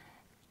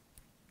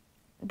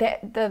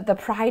 the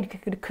pride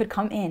could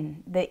come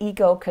in, the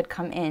ego could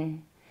come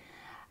in,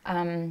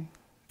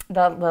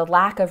 the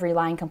lack of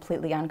relying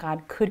completely on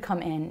God could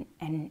come in,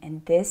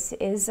 and this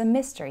is a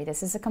mystery,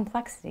 this is a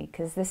complexity,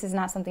 because this is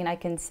not something I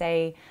can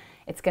say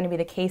it's going to be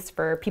the case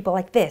for people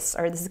like this,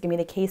 or this is going to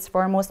be the case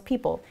for most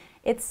people.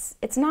 It's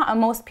not a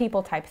most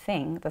people type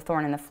thing, the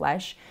thorn in the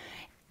flesh.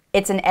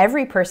 It's an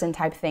every person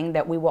type thing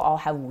that we will all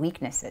have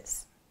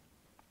weaknesses.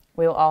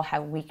 We will all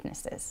have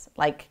weaknesses.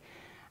 Like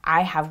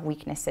I have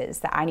weaknesses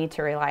that I need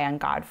to rely on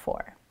God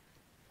for.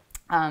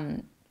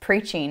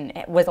 preaching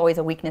was always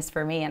a weakness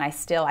for me, and I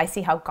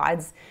see how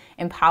God's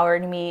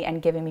empowered me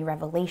and given me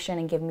revelation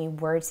and given me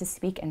words to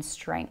speak and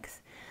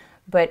strength.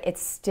 But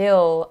it's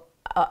still,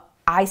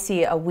 I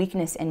see a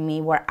weakness in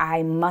me where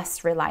I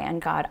must rely on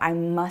God. I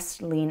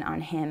must lean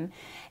on Him.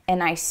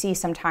 And I see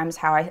sometimes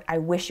how I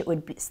wish it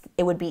would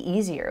be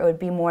easier. It would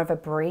be more of a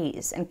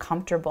breeze and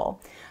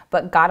comfortable.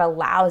 But God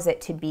allows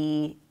it to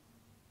be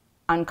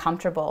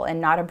uncomfortable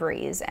and not a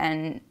breeze,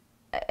 and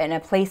in a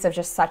place of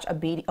just such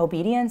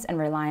obedience and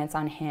reliance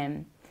on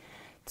Him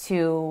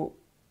to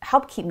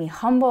help keep me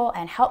humble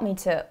and help me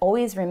to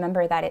always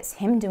remember that it's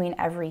Him doing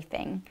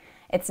everything.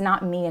 It's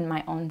not me and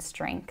my own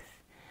strength,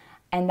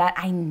 and that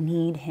I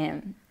need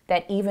Him.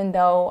 That even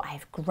though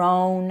I've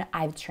grown,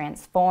 I've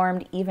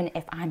transformed, even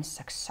if I'm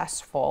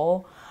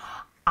successful,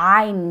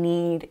 I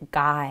need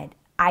God.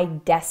 I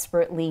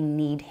desperately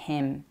need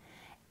Him.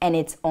 And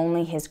it's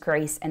only His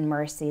grace and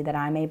mercy that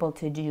I'm able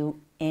to do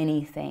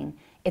anything.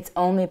 It's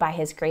only by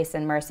His grace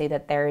and mercy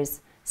that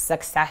there's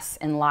success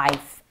in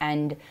life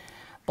and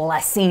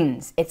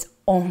blessings. It's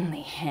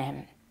only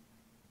Him.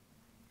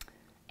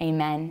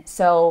 Amen.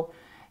 So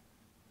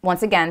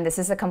once again, this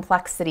is a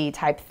complexity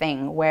type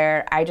thing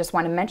where I just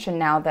want to mention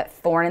now that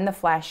thorn in the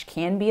flesh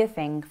can be a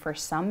thing for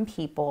some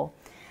people.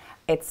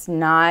 It's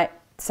not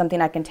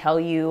something I can tell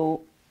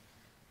you,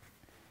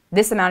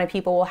 this amount of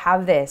people will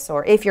have this,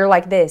 or if you're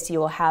like this, you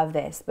will have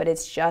this. But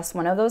it's just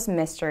one of those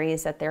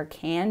mysteries that there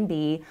can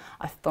be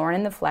a thorn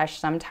in the flesh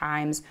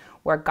sometimes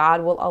where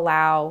God will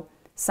allow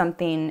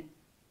something,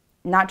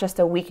 not just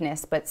a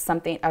weakness, but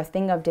something, a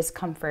thing of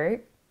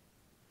discomfort,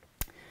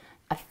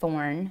 a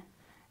thorn.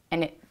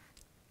 And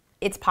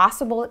it's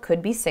possible it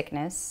could be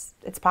sickness.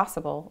 It's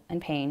possible,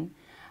 and pain.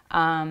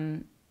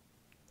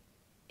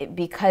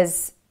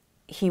 Because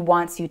He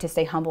wants you to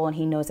stay humble, and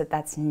He knows that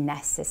that's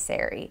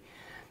necessary.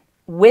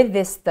 With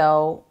this,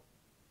 though,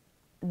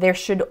 there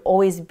should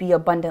always be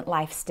abundant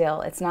life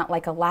still. It's not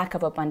like a lack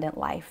of abundant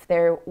life.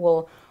 There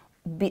will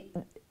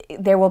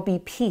be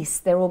peace.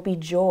 There will be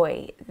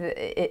joy.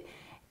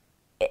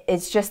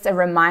 It's just a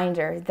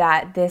reminder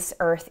that this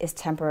earth is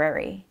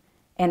temporary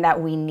and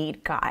that we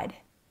need God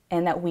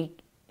and that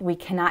we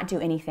cannot do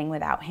anything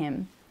without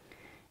Him.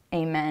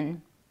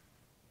 Amen.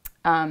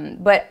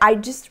 But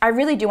I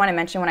really do want to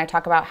mention when I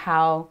talk about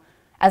how,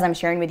 as I'm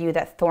sharing with you,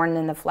 that thorn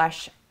in the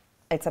flesh,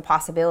 it's a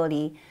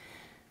possibility.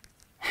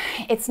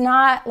 It's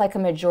not like a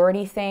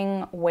majority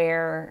thing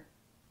where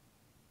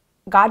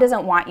God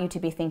doesn't want you to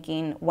be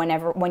thinking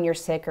when you're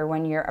sick or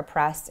when you're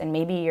oppressed and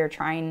maybe you're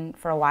trying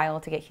for a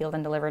while to get healed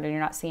and delivered and you're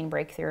not seeing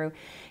breakthrough.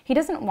 He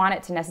doesn't want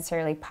it to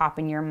necessarily pop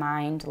in your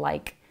mind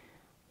like,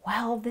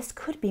 well, this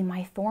could be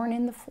my thorn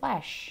in the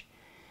flesh.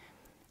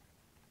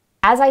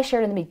 As I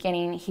shared in the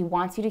beginning, He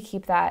wants you to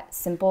keep that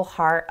simple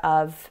heart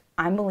of,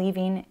 I'm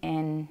believing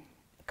in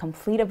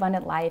complete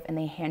abundant life and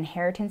the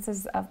inheritance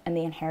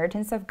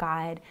of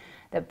God,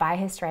 that by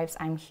His stripes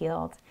I'm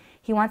healed.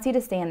 He wants you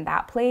to stay in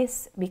that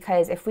place,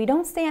 because if we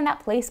don't stay in that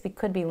place, we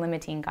could be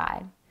limiting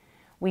God.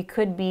 We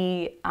could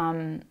be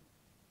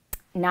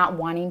not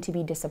wanting to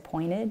be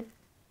disappointed.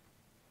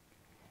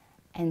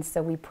 And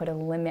so we put a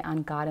limit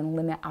on God and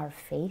limit our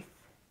faith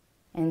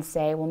and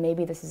say, well,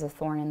 maybe this is a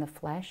thorn in the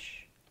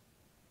flesh.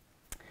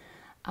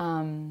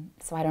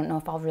 So I don't know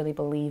if I'll really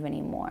believe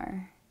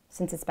anymore,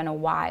 since it's been a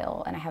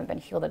while and I haven't been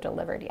healed or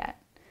delivered yet.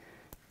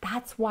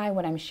 That's why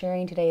what I'm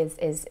sharing today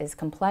is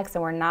complex,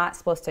 and we're not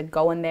supposed to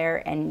go in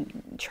there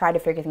and try to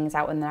figure things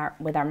out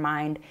with our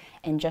mind,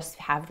 and just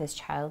have this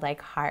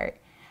childlike heart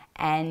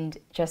and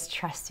just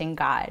trust in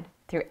God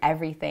through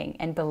everything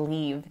and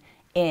believe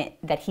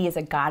that He is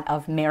a God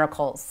of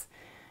miracles.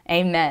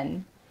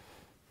 Amen.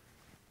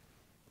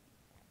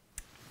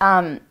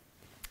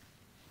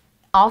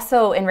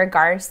 Also, in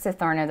regards to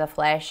thorn of the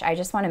flesh, I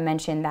just want to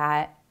mention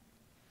that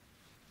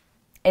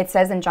it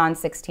says in John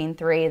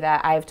 16:3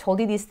 that I have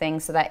told you these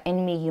things so that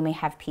in me you may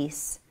have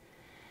peace.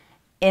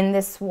 In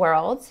this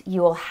world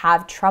you will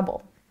have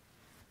trouble,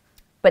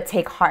 but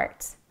take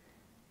heart.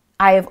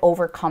 I have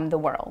overcome the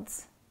world.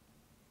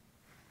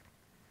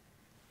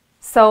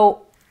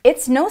 So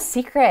it's no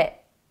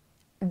secret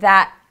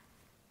that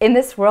in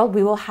this world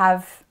we will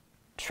have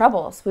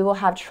troubles, we will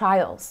have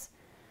trials.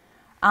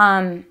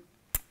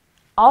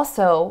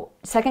 Also,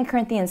 2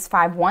 Corinthians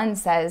 5:1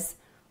 says,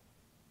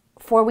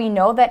 for we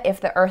know that if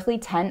the earthly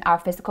tent, our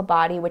physical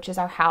body, which is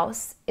our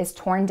house, is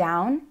torn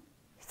down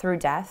through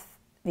death,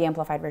 the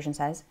Amplified Version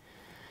says,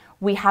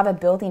 we have a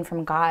building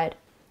from God,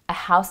 a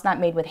house not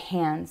made with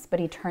hands,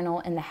 but eternal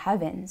in the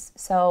heavens.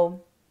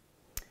 So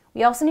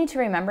we also need to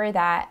remember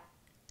that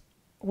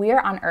we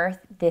are on earth.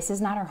 This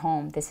is not our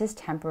home. This is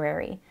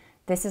temporary.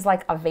 This is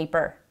like a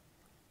vapor.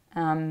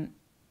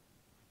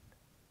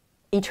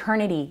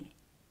 Eternity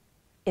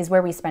is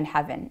where we spend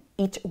heaven.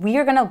 We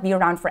are going to be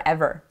around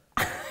forever.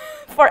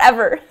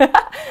 Forever.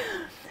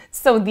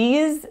 So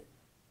these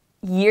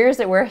years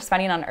that we're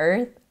spending on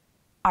earth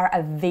are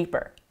a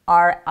vapor,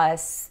 are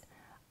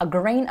a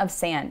grain of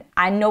sand.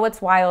 I know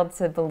it's wild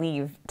to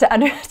believe, to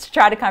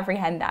try to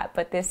comprehend that,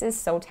 but this is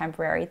so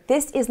temporary.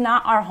 This is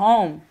not our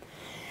home.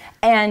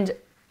 And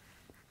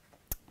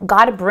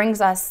God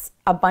brings us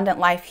abundant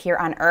life here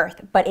on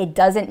earth, but it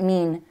doesn't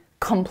mean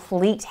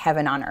complete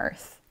heaven on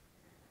earth.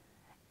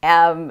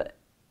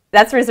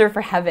 That's reserved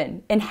for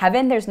heaven. In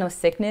heaven, there's no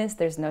sickness,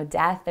 there's no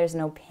death, there's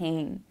no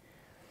pain,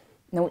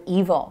 no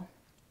evil.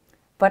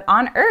 But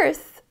on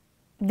earth,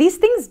 these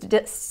things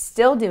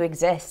still do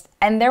exist.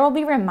 And there will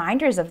be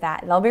reminders of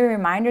that. There'll be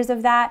reminders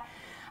of that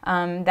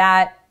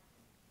that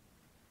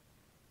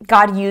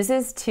God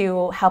uses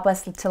to help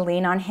us to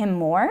lean on him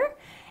more,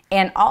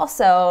 and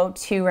also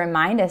to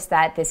remind us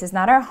that this is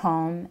not our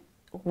home.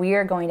 We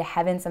are going to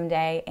heaven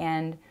someday,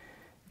 and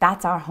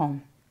that's our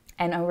home.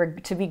 And we're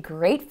to be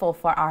grateful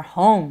for our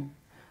home,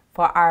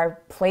 for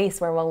our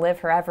place where we'll live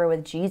forever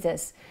with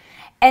Jesus.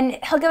 And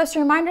he'll give us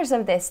reminders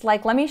of this.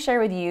 Like, let me share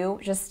with you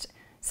just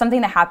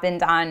something that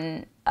happened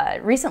on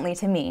recently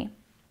to me.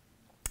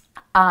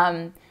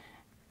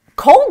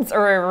 Colds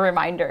are a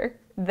reminder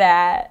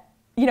that,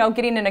 you know,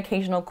 getting an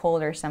occasional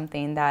cold or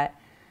something, that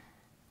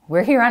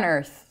we're here on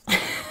earth,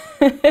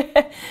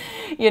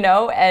 you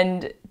know,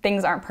 and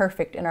things aren't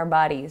perfect in our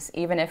bodies,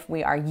 even if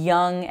we are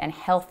young and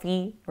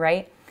healthy,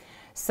 right?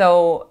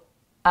 So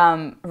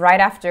right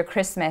after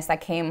Christmas, I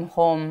came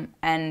home,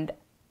 and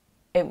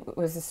it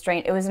was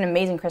an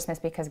amazing Christmas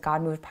because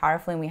God moved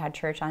powerfully and we had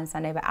church on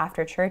Sunday. But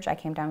after church, I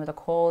came down with a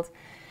cold,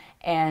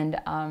 and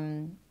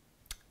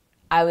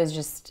I was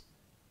just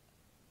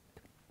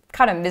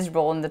kind of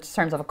miserable in the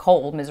terms of a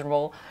cold,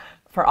 miserable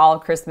for all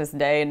of Christmas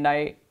Day and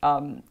night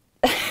when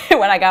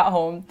I got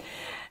home,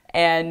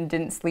 and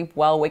didn't sleep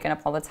well, waking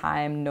up all the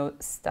time,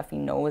 stuffy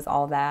nose,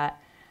 all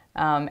that.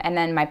 And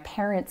then my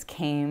parents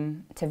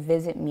came to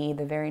visit me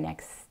the very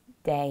next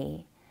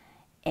day,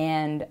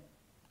 and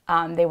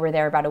they were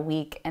there about a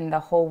week, and the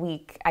whole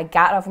week, I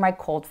got over my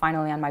cold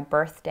finally on my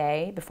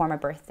birthday, before my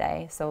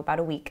birthday, so about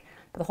a week.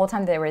 But the whole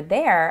time they were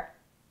there,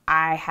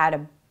 I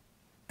had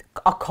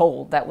a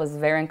cold that was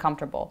very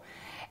uncomfortable.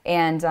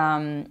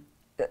 And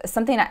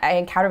something I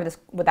encountered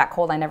with that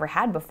cold I never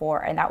had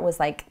before, and that was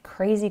like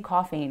crazy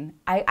coughing.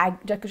 I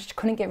just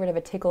couldn't get rid of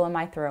a tickle in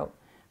my throat.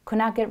 Could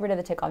not get rid of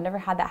the tickle. I've never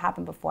had that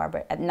happen before,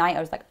 but at night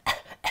I was like,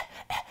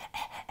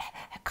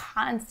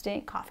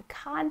 constant coffee,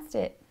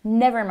 constant.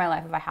 Never in my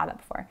life have I had that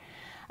before.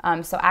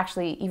 So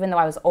actually, even though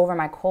I was over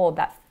my cold,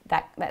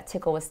 that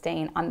tickle was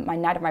staying. On my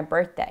night of my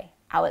birthday,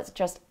 I was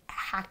just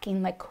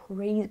hacking like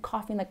crazy,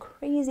 coughing like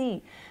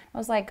crazy. I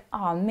was like,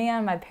 oh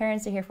man, my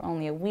parents are here for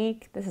only a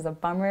week. This is a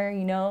bummer,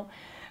 you know?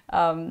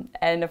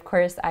 And of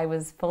course, I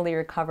was fully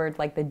recovered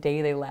like the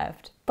day they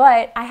left.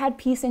 But I had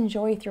peace and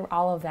joy through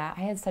all of that.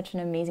 I had such an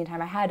amazing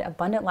time. I had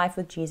abundant life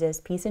with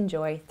Jesus, peace and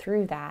joy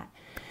through that.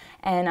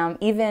 And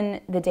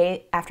even the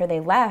day after they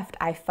left,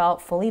 I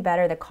felt fully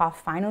better. The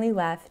cough finally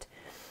left,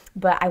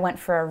 but I went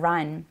for a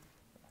run.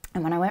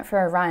 And when I went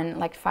for a run,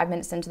 like 5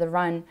 minutes into the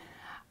run,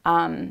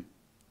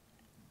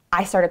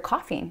 I started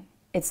coughing.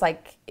 It's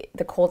like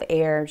the cold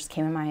air just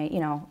came in my,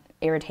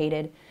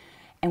 irritated.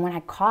 And when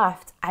I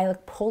coughed, I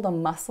like pulled a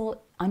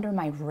muscle under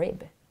my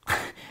rib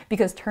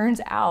because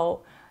turns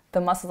out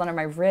the muscles under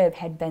my rib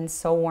had been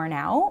so worn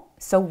out,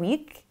 so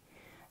weak,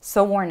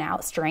 so worn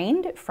out,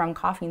 strained from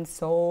coughing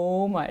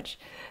so much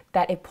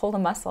that it pulled a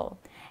muscle.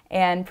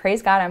 And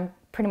praise God, I'm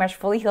pretty much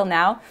fully healed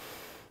now.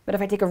 But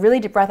if I take a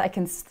really deep breath, I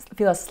can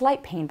feel a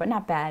slight pain, but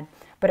not bad.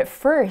 But at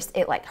first,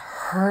 it like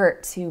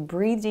hurt to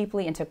breathe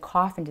deeply and to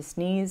cough and to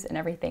sneeze and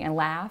everything and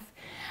laugh.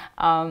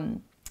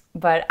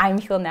 But I'm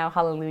healed now,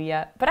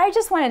 hallelujah. But I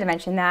just wanted to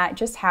mention that,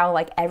 just how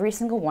like every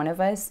single one of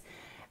us,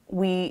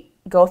 we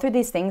go through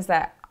these things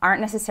that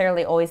aren't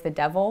necessarily always the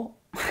devil,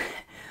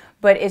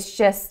 but it's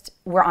just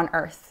we're on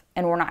earth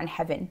and we're not in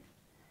heaven.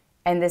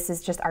 And this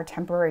is just our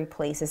temporary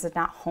place. This is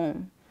not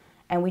home.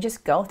 And we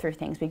just go through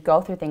things. We go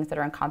through things that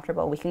are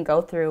uncomfortable. We can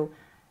go through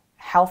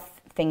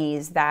health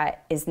thingies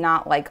that is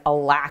not like a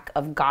lack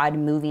of God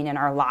moving in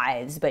our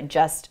lives, but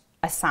just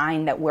a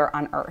sign that we're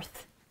on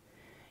earth,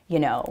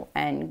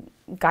 and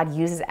God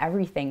uses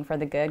everything for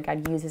the good.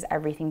 God uses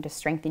everything to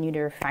strengthen you,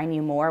 to refine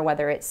you more,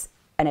 whether it's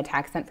an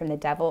attack sent from the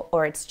devil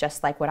or it's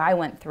just like what I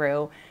went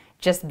through,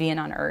 just being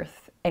on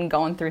earth and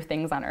going through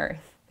things on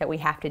earth that we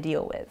have to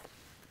deal with.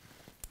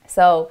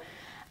 So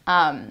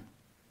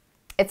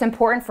it's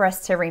important for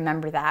us to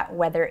remember that,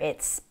 whether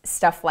it's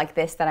stuff like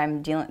this that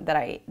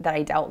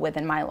I dealt with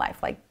in my life,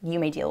 like you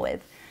may deal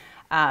with,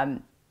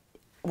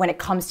 when it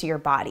comes to your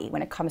body,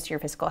 when it comes to your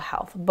physical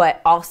health,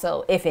 but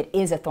also if it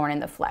is a thorn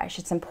in the flesh,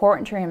 it's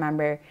important to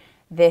remember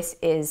this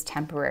is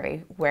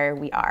temporary where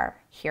we are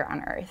here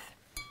on earth.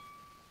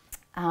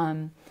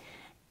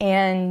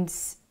 And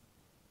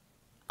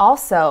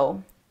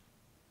also,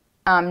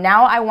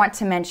 now I want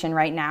to mention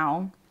right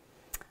now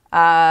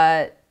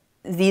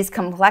these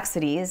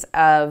complexities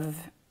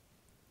of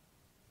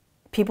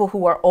people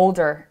who are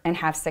older and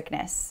have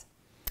sickness.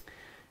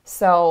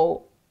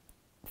 So,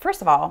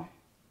 first of all,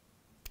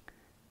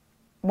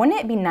 wouldn't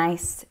it be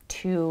nice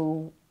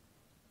to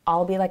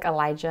all be like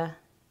Elijah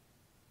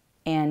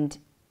and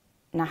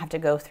not have to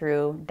go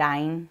through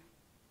dying?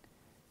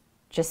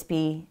 Just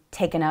be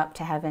taken up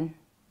to heaven?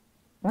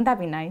 Wouldn't that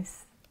be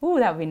nice? Ooh,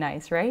 that would be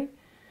nice, right?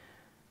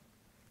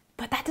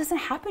 But that doesn't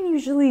happen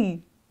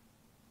usually.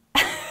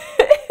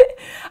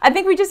 I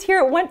think we just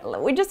hear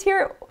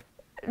it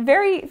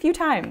very few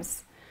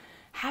times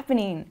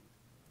happening.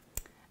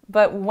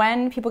 But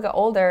when people get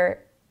older,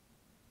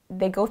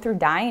 they go through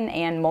dying,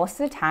 and most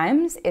of the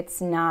times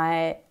it's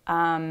not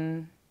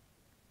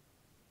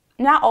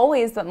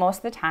always, but most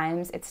of the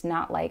times it's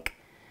not like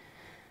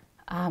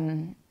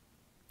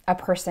a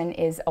person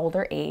is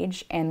older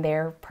age and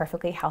they're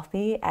perfectly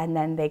healthy and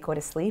then they go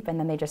to sleep and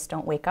then they just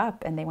don't wake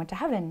up and they went to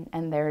heaven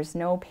and there's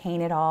no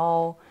pain at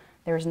all.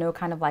 There's no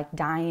kind of like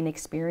dying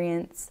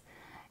experience.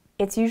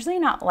 It's usually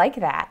not like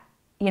that.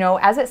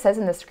 As it says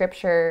in the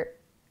scripture,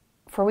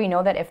 for we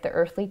know that if the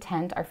earthly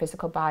tent, our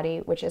physical body,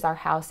 which is our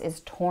house,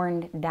 is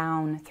torn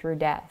down through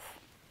death,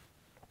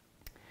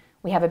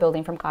 we have a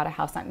building from God, a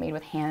house not made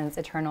with hands,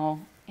 eternal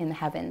in the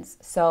heavens.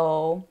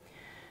 So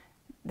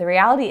the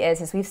reality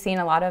is we've seen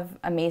a lot of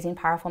amazing,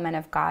 powerful men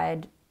of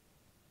God,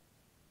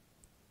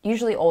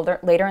 usually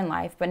later in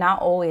life, but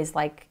not always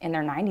like in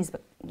their 90s,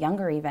 but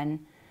younger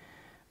even.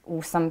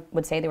 Some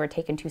would say they were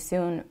taken too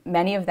soon.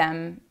 Many of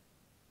them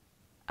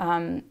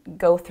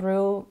go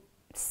through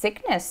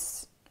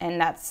sickness, and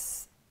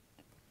that's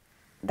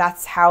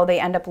how they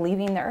end up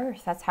leaving the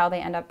earth. That's how they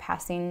end up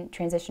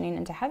transitioning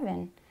into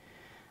heaven.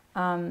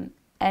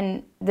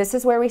 And this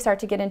is where we start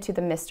to get into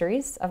the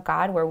mysteries of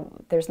God, where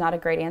there's not a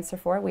great answer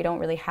for it. We don't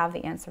really have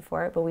the answer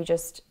for it, but we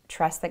just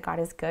trust that God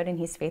is good and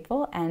he's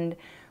faithful. And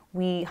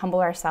we humble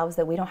ourselves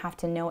that we don't have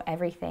to know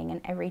everything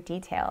and every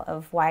detail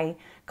of why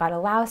God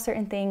allows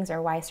certain things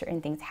or why certain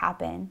things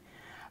happen.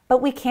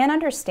 But we can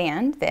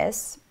understand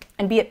this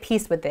and be at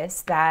peace with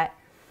this, that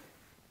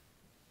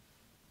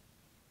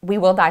we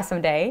will die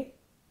someday.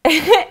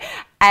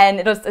 And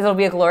it'll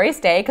be a glorious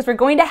day because we're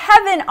going to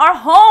heaven, our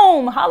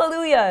home.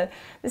 Hallelujah.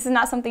 This is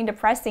not something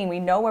depressing. We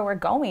know where we're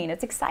going.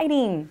 It's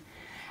exciting.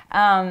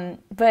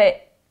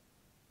 But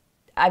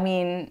I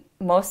mean,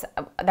 there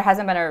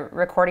hasn't been a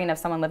recording of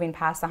someone living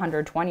past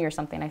 120 or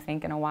something, I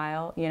think, in a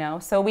while,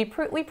 So we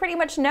pretty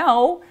much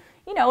know,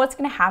 what's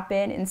going to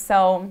happen. And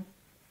so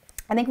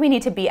I think we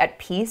need to be at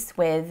peace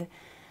with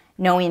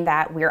knowing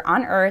that we're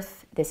on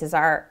earth. This is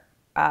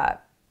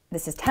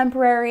this is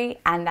temporary,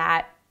 and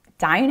that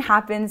dying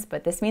happens,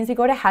 but this means we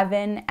go to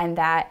heaven, and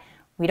that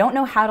we don't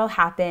know how it'll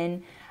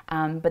happen.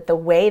 But the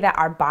way that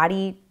our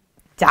body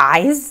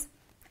dies,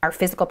 our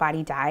physical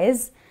body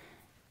dies,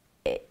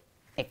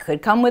 it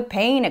could come with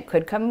pain.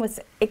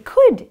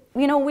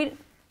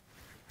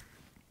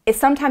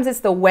 Sometimes it's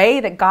the way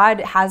that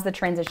God has the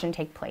transition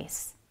take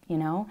place,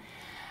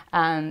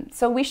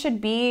 So we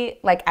should be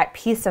like at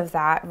peace of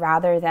that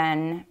rather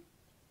than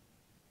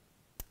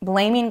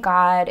blaming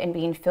God and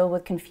being filled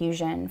with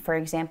confusion, for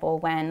example,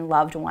 when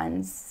loved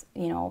ones,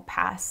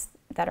 pass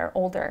that are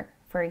older,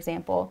 for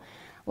example.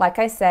 Like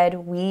I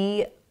said,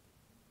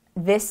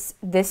 this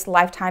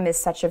lifetime is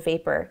such a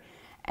vapor.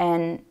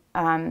 And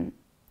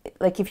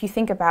like if you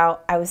think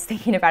about, I was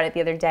thinking about it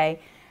the other day,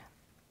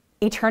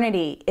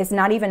 eternity is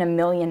not even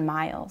 1,000,000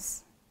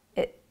 miles.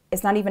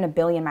 It's not even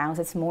 1,000,000,000 miles.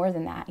 It's more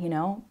than that,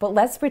 But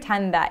let's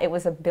pretend that it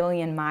was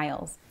 1,000,000,000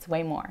 miles. It's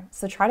way more.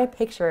 So try to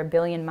picture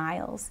 1,000,000,000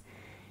 miles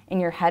in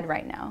your head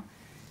right now.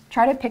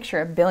 Try to picture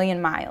 1,000,000,000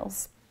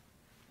 miles,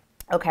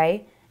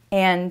 okay?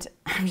 And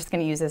I'm just going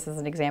to use this as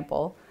an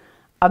example.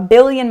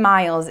 1,000,000,000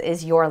 miles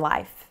is your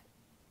life,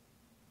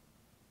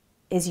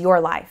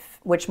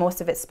 which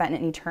most of it's spent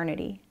in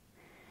eternity,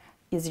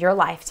 is your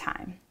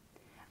lifetime.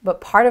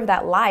 But part of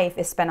that life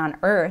is spent on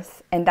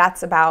earth, and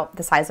that's about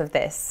the size of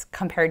this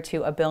compared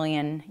to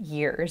 1,000,000,000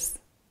 years,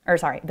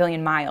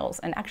 1,000,000,000 miles,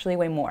 and actually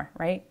way more,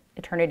 right?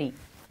 Eternity,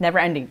 never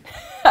ending.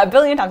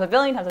 1,000,000,000 times,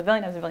 1,000,000,000 times,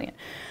 1,000,000,000 times 1,000,000,000.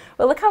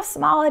 But look how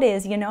small it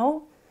is,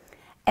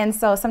 And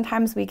so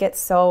sometimes we get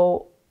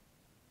so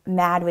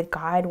mad with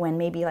God when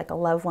maybe like a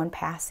loved one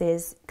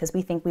passes because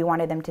we think we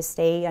wanted them to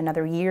stay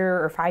another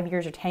year or 5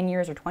 years or 10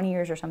 years or 20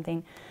 years or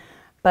something.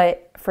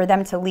 But for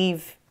them to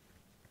leave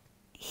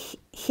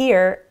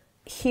here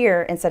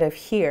instead of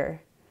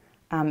here,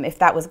 if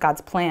that was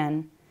God's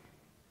plan,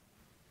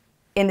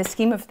 in the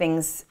scheme of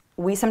things,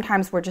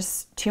 we're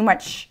just too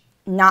much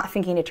not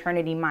thinking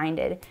eternity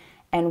minded.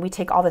 And we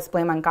take all this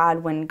blame on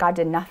God when God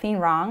did nothing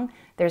wrong.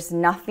 There's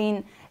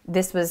nothing,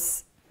 this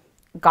was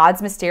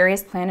God's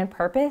mysterious plan and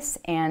purpose,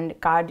 and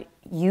God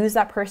used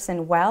that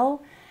person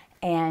well.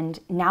 And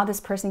now this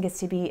person gets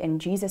to be in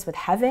Jesus with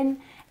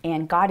heaven,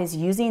 and God is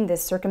using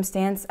this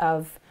circumstance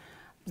of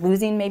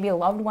losing maybe a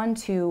loved one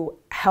to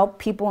help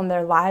people in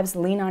their lives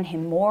lean on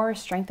him more,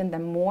 strengthen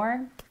them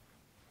more.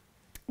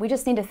 We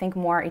just need to think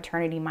more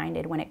eternity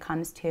minded when it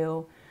comes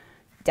to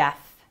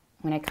death,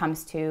 when it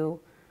comes to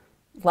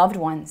loved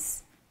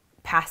ones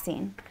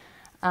passing,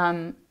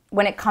 when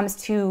it comes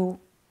to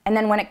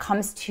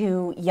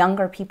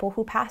younger people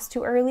who pass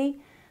too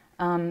early,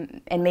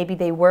 and maybe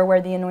they were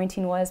where the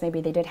anointing was, maybe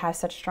they did have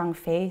such strong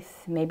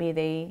faith, maybe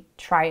they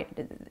tried,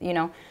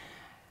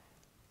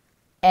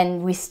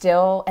 and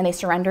they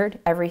surrendered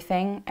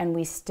everything, and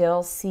we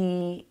still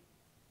see,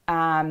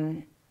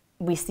 one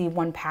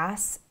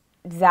pass.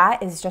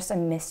 That is just a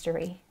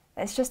mystery.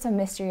 It's just a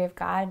mystery of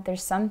God.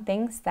 There's some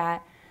things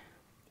that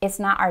it's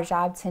not our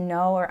job to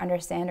know or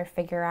understand or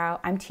figure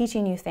out. I'm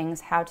teaching you things,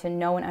 how to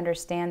know and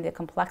understand the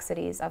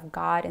complexities of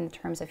God in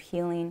terms of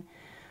healing.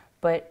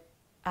 But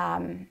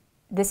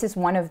this is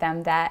one of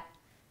them that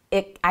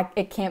it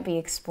can't be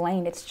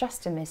explained. It's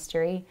just a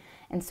mystery.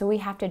 And so we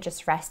have to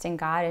just rest in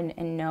God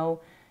and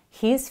know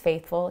He's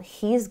faithful.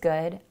 He's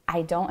good.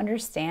 I don't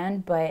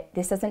understand, but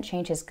this doesn't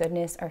change His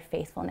goodness or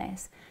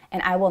faithfulness.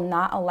 And I will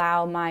not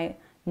allow my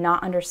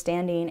not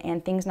understanding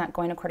and things not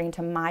going according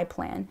to my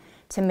plan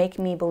to make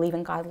me believe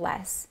in God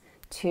less,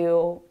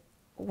 to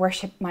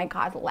worship my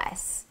God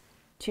less,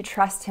 to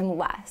trust Him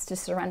less, to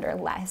surrender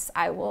less.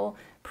 I will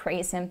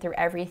praise Him through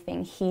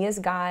everything. He is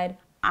God.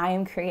 I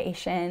am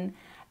creation.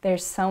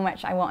 There's so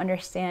much I won't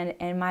understand,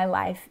 and my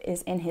life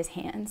is in His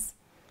hands.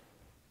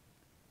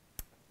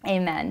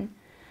 Amen.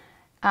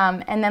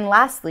 And then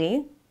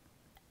lastly,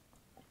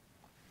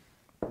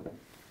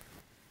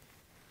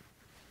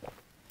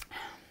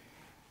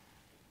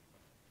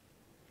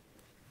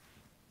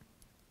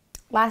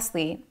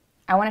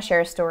 I want to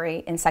share a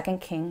story in 2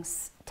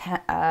 Kings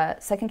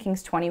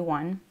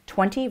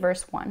 20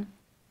 verse 1.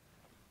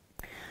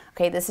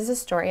 Okay, this is a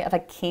story of a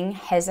king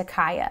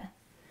Hezekiah.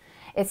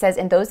 It says,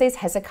 in those days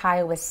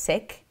Hezekiah was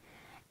sick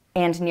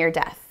and near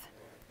death.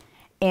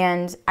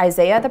 And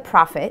Isaiah the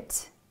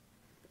prophet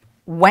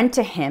went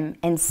to him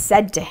and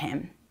said to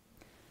him,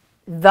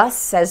 thus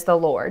says the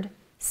Lord,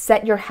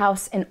 set your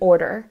house in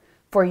order,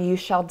 for you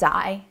shall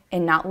die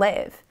and not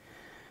live.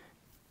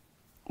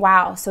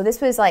 Wow, so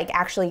this was like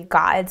actually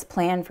God's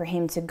plan for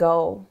him to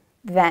go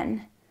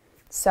then.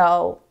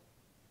 So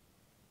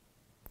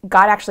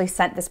God actually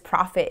sent this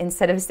prophet,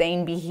 instead of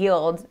saying be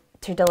healed,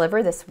 to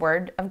deliver this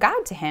word of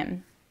God to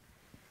him.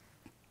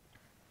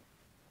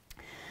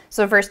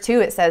 So verse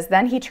 2, it says,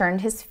 then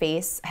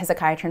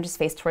Hezekiah turned his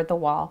face toward the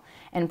wall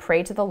and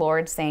prayed to the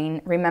Lord,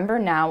 saying, remember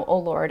now, O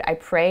Lord, I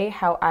pray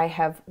how I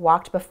have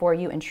walked before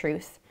you in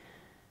truth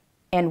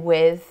and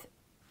with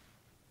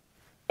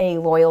a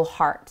loyal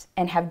heart,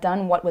 and have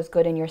done what was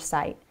good in your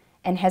sight.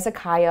 And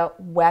Hezekiah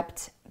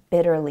wept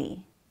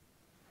bitterly.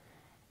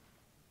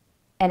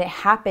 And it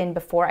happened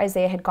before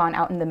Isaiah had gone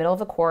out in the middle of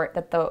the court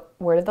that the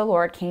word of the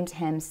Lord came to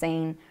him,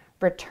 saying,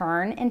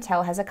 return and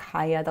tell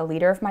Hezekiah, the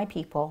leader of my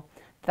people,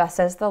 thus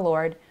says the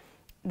Lord,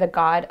 the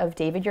God of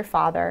David your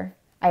father,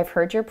 I have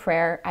heard your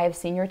prayer, I have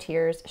seen your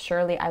tears,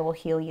 surely I will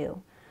heal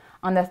you.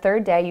 On the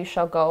third day you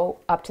shall go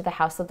up to the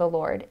house of the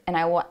Lord, and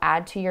I will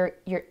add to your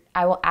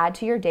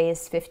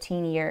days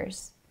 15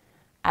 years.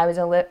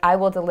 I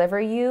will deliver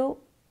you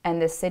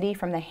and this city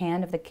from the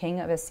hand of the king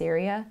of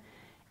Assyria,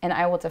 and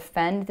I will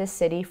defend this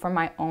city for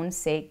my own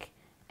sake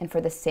and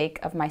for the sake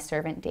of my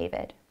servant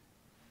David.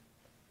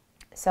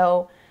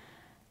 So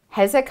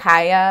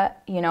Hezekiah,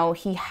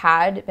 he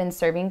had been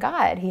serving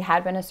God. He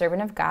had been a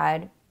servant of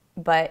God,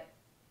 but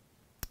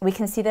we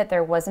can see that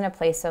there wasn't a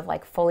place of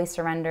like fully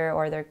surrender,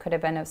 or there could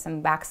have been some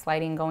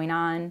backsliding going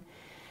on.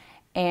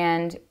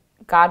 And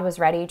God was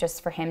ready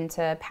just for him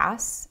to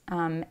pass.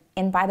 And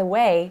by the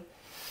way,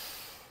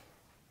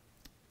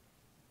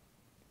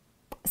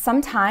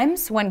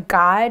 sometimes when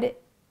God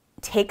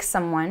takes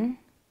someone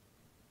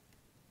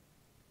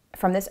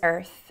from this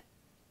earth,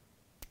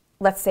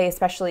 let's say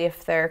especially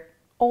if they're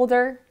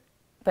older,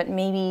 but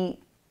maybe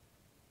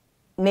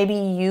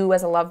you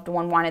as a loved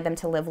one wanted them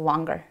to live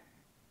longer.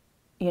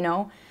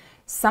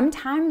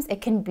 Sometimes it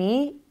can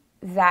be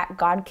that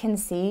God can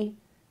see,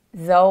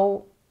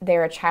 though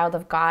they're a child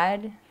of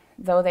God,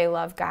 though they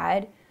love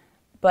God,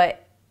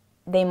 but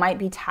they might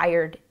be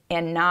tired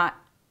and not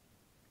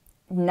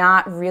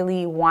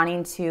really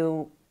wanting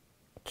to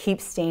keep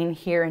staying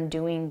here and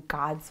doing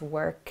God's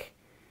work.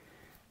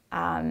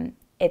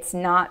 It's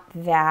not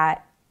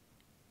that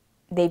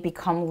they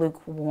become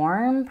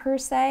lukewarm per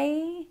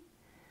se.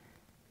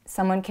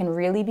 Someone can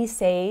really be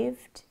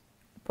saved,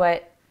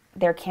 but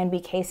there can be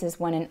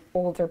cases when an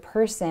older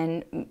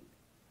person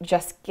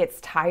just gets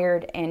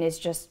tired and is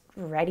just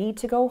ready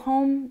to go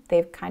home.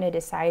 They've kind of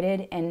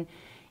decided, and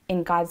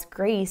in God's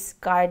grace,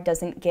 God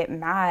doesn't get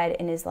mad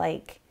and is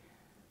like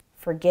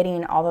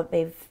forgetting all that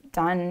they've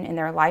done in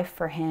their life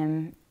for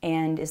him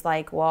and is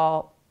like,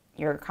 well,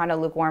 you're kind of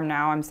lukewarm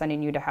now, I'm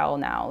sending you to hell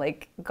now.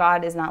 Like,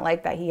 God is not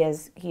like that. He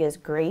has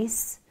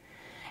grace.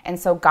 And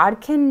so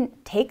God can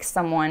take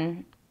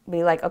someone,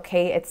 be like,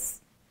 okay, it's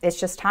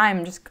just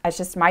time. It's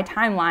just my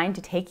timeline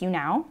to take you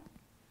now.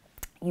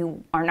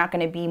 You are not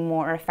going to be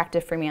more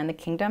effective for me in the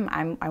kingdom.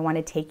 I want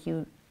to take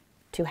you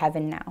to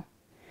heaven now.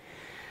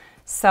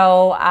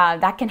 So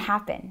that can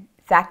happen.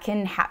 That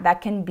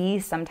can be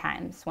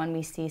sometimes when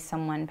we see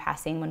someone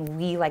passing, when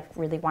we like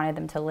really wanted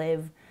them to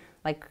live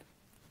like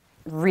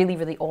really,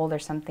 really old or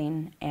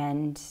something,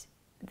 and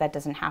that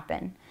doesn't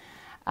happen.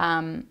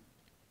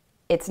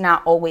 It's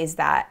not always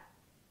that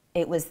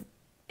it was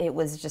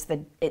just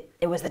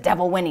it was the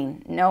devil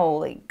winning. No,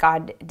 like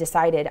God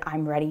decided,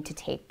 I'm ready to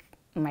take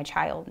my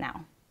child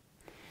now.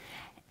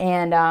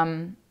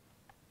 And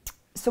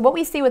so what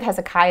we see with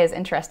Hezekiah is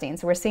interesting.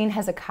 So we're seeing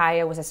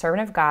Hezekiah was a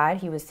servant of God.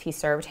 He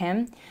served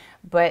him,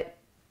 but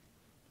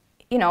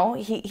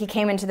he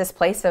came into this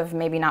place of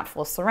maybe not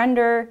full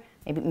surrender,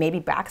 maybe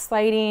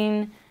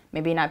backsliding,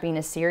 maybe not being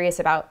as serious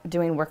about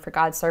doing work for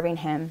God, serving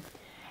him.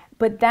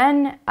 But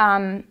then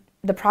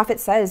the prophet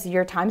says,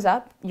 your time's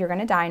up, you're going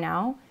to die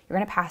now, you're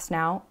going to pass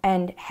now.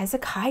 And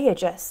Hezekiah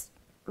just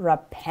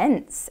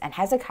repents, and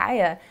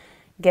Hezekiah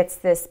gets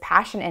this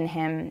passion in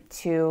him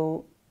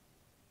to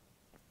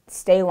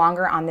stay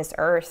longer on this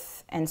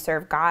earth and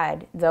serve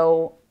God.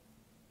 Though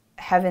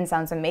heaven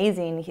sounds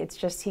amazing, it's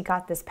just he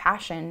got this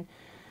passion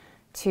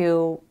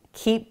to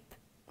keep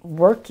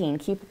working,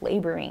 keep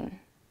laboring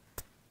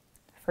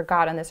for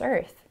God on this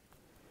earth.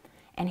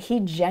 And he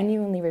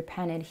genuinely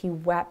repented. He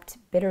wept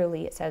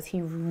bitterly. It says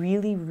he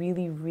really,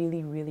 really,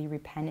 really, really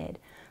repented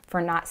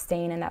for not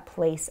staying in that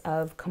place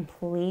of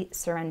complete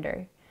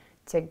surrender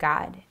to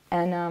God.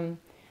 And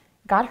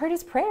God heard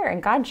his prayer,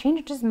 and God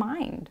changed his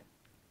mind.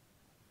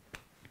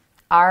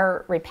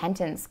 Our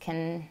repentance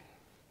can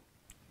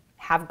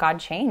have God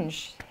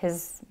change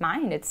his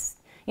mind. It's,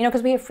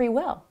 because we have free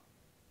will.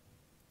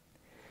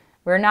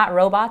 We're not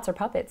robots or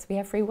puppets. We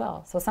have free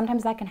will. So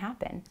sometimes that can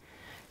happen.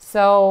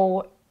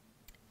 So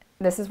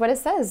this is what it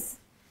says.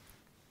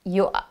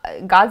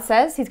 God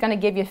says he's going to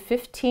give you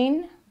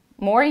 15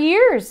 more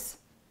years.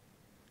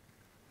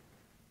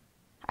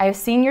 I have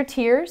seen your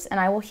tears, and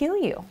I will heal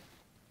you.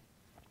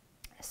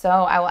 So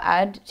I will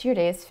add to your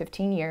days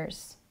 15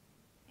 years.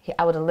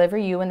 I will deliver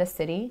you in the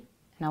city,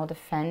 and I will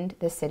defend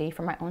the city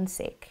for my own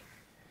sake.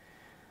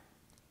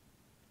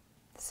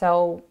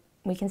 So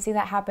we can see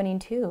that happening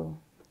too.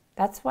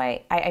 That's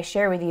why I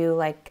share with you,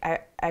 like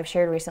I've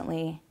shared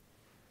recently,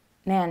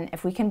 man,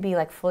 if we can be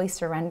like fully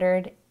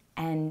surrendered,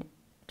 and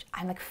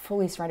I'm like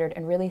fully surrendered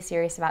and really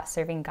serious about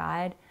serving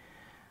God,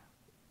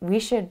 we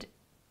should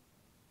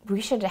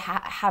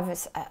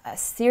have a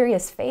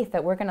serious faith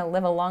that we're going to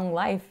live a long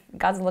life.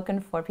 God's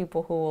looking for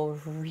people who will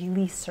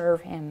really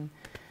serve him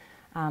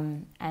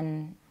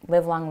and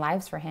live long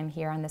lives for him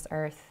here on this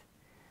earth.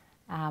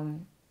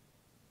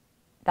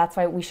 That's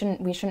why we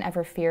shouldn't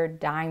ever fear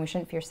dying. We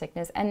shouldn't fear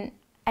sickness. And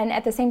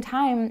at the same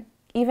time,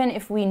 even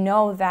if we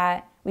know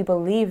that we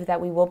believe that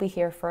we will be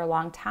here for a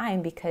long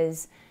time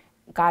because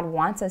God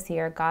wants us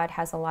here, God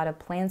has a lot of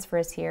plans for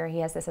us here, he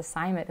has this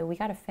assignment that we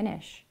got to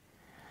finish.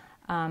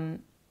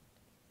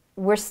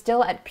 We're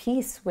still at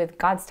peace with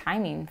God's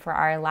timing for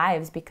our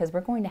lives because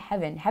we're going to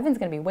heaven. Heaven's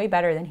going to be way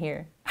better than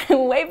here,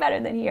 way better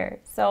than here.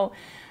 So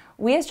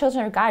we as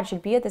children of God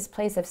should be at this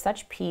place of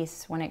such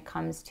peace when it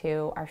comes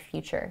to our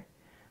future.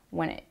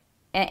 And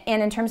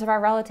in terms of our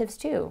relatives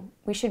too,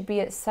 we should be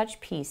at such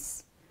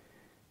peace,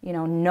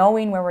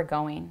 knowing where we're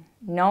going,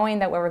 knowing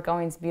that where we're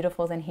going is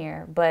beautiful than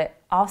here, but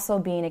also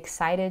being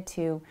excited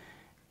to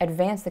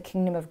advance the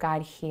kingdom of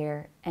God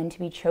here and to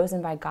be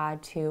chosen by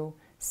God to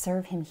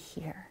serve him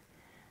here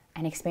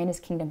and expand his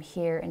kingdom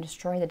here and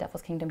destroy the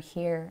devil's kingdom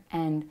here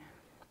and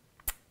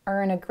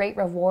earn a great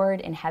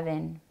reward in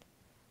heaven.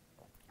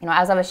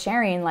 As I was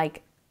sharing,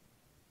 like,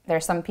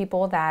 there's some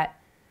people that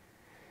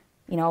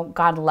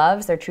God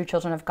loves, they're true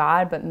children of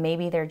God, but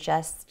maybe they're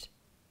just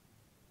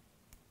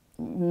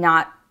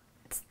not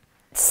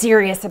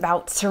serious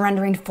about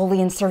surrendering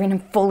fully and serving him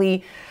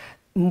fully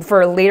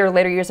for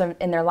later years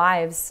in their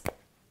lives.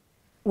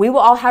 We will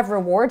all have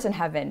rewards in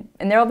heaven,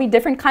 and there will be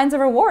different kinds of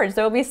rewards.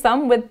 There will be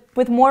some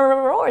with more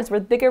rewards,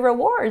 with bigger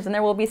rewards, and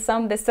there will be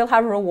some that still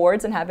have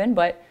rewards in heaven,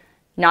 but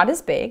not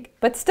as big,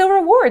 but still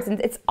rewards, and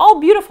it's all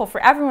beautiful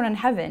for everyone in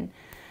heaven.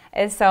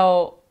 And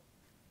so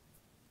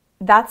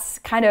that's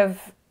kind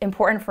of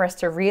important for us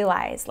to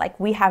realize, like,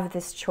 we have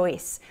this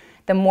choice.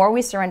 The more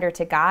we surrender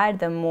to God,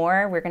 the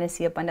more we're going to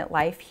see abundant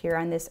life here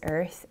on this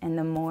earth, and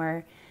the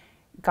more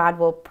God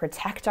will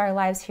protect our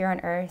lives here on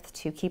earth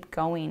to keep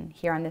going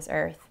here on this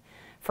earth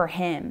for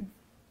him,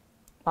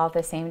 while at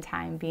the same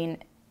time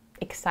being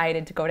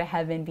excited to go to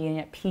heaven, being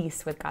at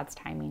peace with God's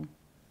timing.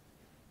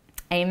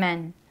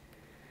 Amen.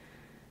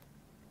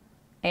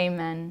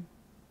 Amen.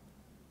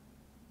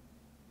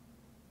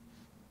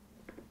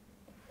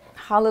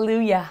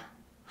 Hallelujah.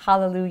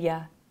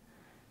 Hallelujah.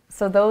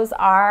 So those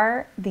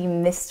are the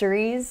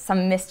mysteries,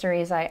 some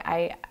mysteries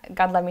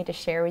God led me to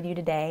share with you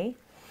today.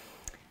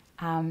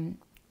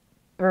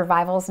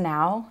 Revival's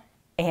now,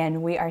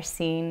 and we are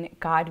seeing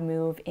God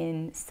move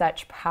in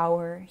such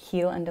power,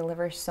 heal and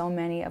deliver so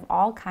many of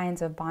all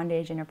kinds of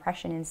bondage and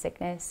oppression and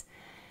sickness.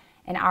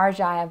 And our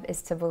job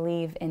is to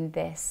believe in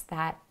this,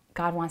 that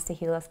God wants to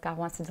heal us, God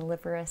wants to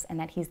deliver us, and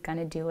that he's going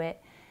to do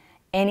it.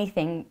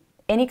 Anything,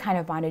 any kind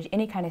of bondage,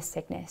 any kind of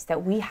sickness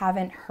that we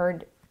haven't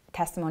heard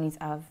testimonies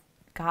of,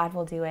 God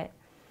will do it.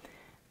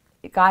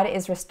 God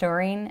is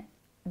restoring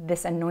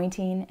this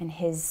anointing and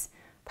his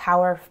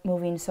power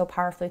moving so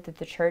powerfully through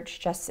the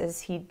church, just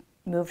as he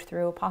moved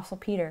through Apostle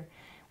Peter.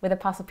 With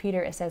Apostle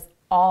Peter, it says,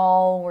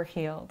 all were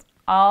healed.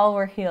 All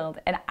were healed.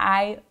 And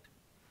I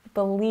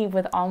believe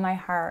with all my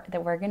heart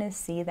that we're going to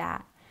see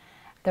that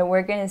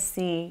we're going to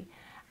see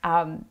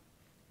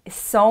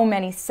so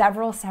many,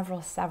 several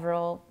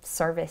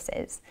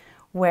services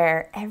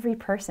where every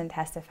person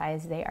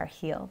testifies they are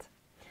healed.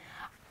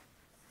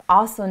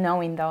 Also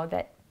knowing, though,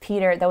 that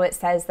Peter, though it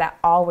says that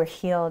all were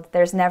healed,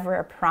 there's never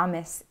a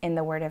promise in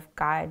the Word of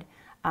God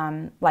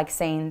like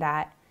saying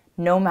that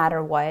no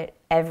matter what,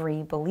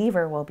 every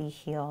believer will be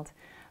healed.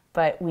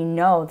 But we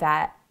know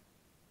that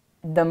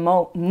the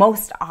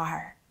most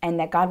are, and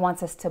that God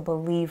wants us to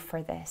believe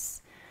for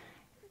this.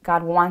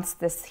 God wants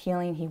this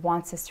healing. He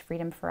wants this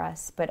freedom for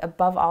us. But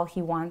above all,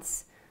 he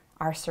wants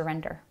our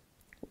surrender.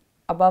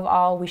 Above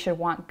all, we should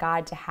want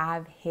God to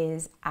have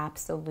his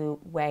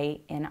absolute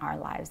way in our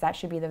lives. That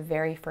should be the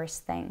very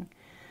first thing.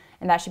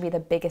 And that should be the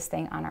biggest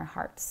thing on our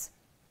hearts.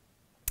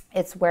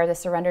 It's where the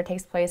surrender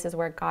takes place, is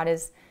where God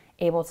is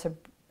able to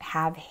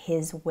have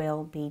his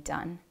will be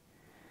done.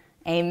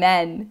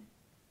 Amen.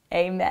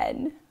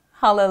 Amen.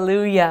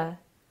 Hallelujah.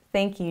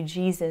 Thank you,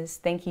 Jesus.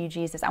 Thank you,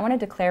 Jesus. I want to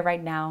declare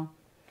right now,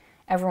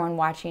 everyone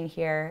watching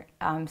here,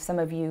 some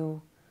of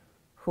you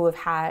who have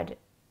had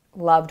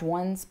loved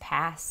ones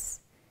pass,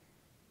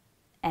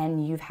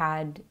 and you've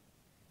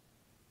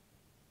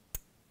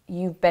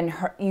been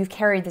hurt, you've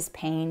carried this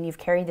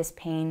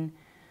pain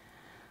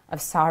of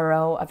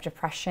sorrow, of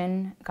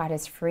depression. God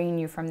is freeing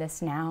you from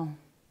this now.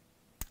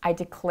 I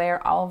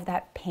declare all of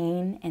that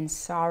pain and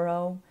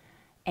sorrow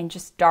and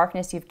just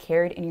darkness you've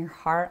carried in your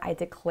heart, I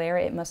declare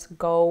it must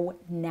go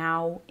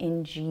now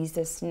in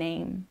Jesus'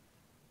 name.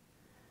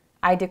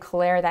 I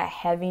declare that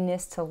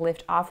heaviness to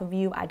lift off of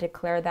you. I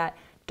declare that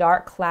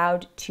dark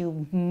cloud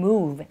to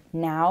move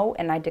now,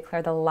 and I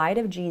declare the light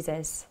of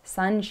Jesus,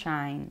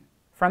 sunshine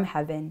from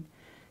heaven,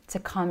 to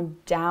come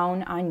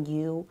down on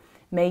you.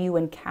 May you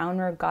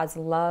encounter God's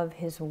love,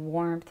 his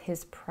warmth,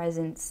 his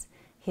presence,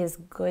 his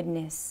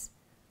goodness,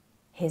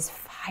 his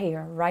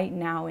fire right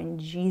now in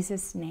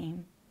Jesus'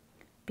 name.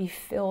 Be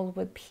filled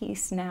with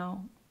peace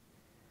now.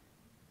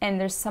 And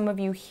there's some of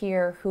you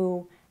here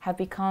who have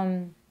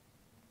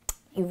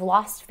you've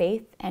lost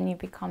faith, and you've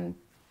become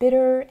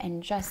bitter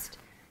and just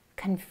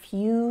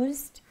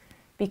confused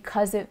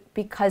because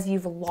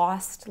you've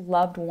lost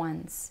loved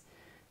ones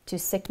to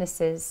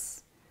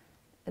sicknesses.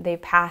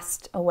 They've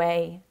passed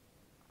away.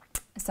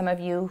 Some of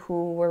you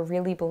who were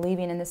really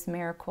believing in this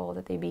miracle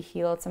that they be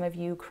healed. Some of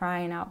you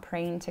crying out,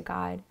 praying to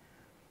God.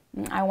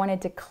 I want to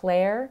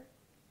declare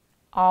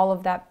all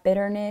of that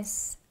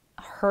bitterness,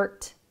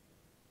 hurt,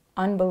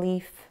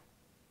 unbelief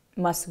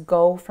must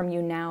go from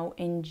you now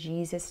in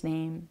Jesus'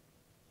 name.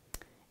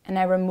 And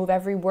I remove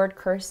every word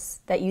curse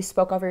that you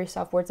spoke over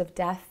yourself, words of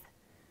death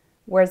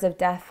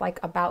like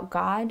about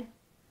God.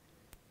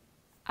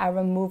 I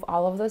remove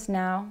all of those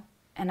now,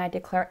 and I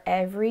declare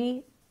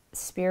every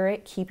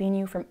spirit keeping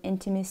you from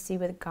intimacy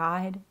with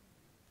God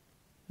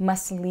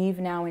must leave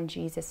now in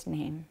Jesus'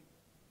 name.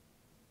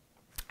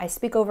 I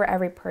speak over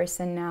every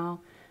person now,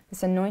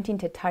 this anointing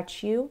to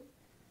touch you,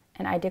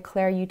 and I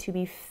declare you to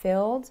be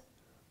filled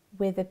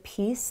with a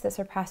peace that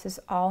surpasses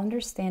all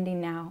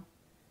understanding now,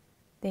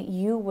 that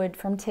you would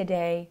from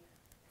today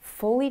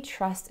fully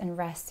trust and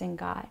rest in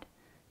God,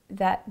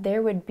 that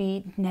there would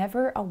be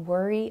never a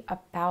worry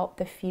about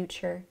the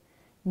future,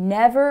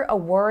 never a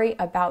worry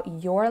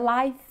about your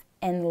life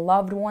and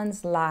loved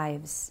ones'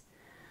 lives.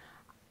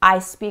 I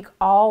speak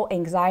all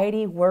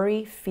anxiety,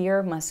 worry,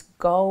 fear must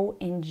go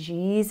in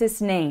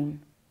Jesus'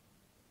 name.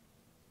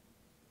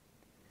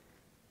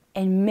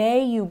 And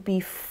may you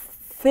be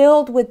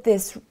filled with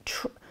this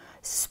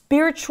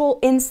spiritual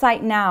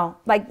insight now.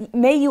 Like,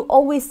 may you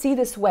always see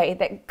this way,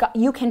 that God,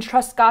 you can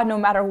trust God no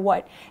matter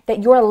what,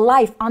 that your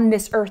life on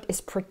this earth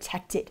is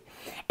protected,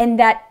 and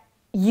that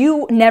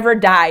you never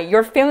die.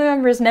 Your family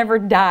members never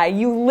die.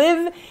 You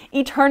live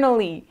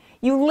eternally.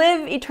 You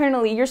live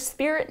eternally. Your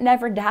spirit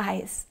never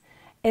dies.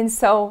 And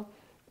so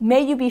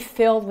may you be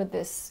filled with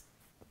this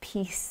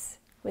peace,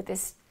 with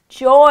this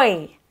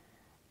joy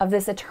of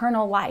this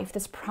eternal life,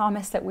 this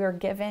promise that we are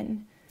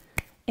given.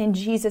 In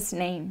Jesus'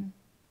 name,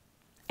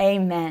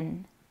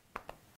 amen.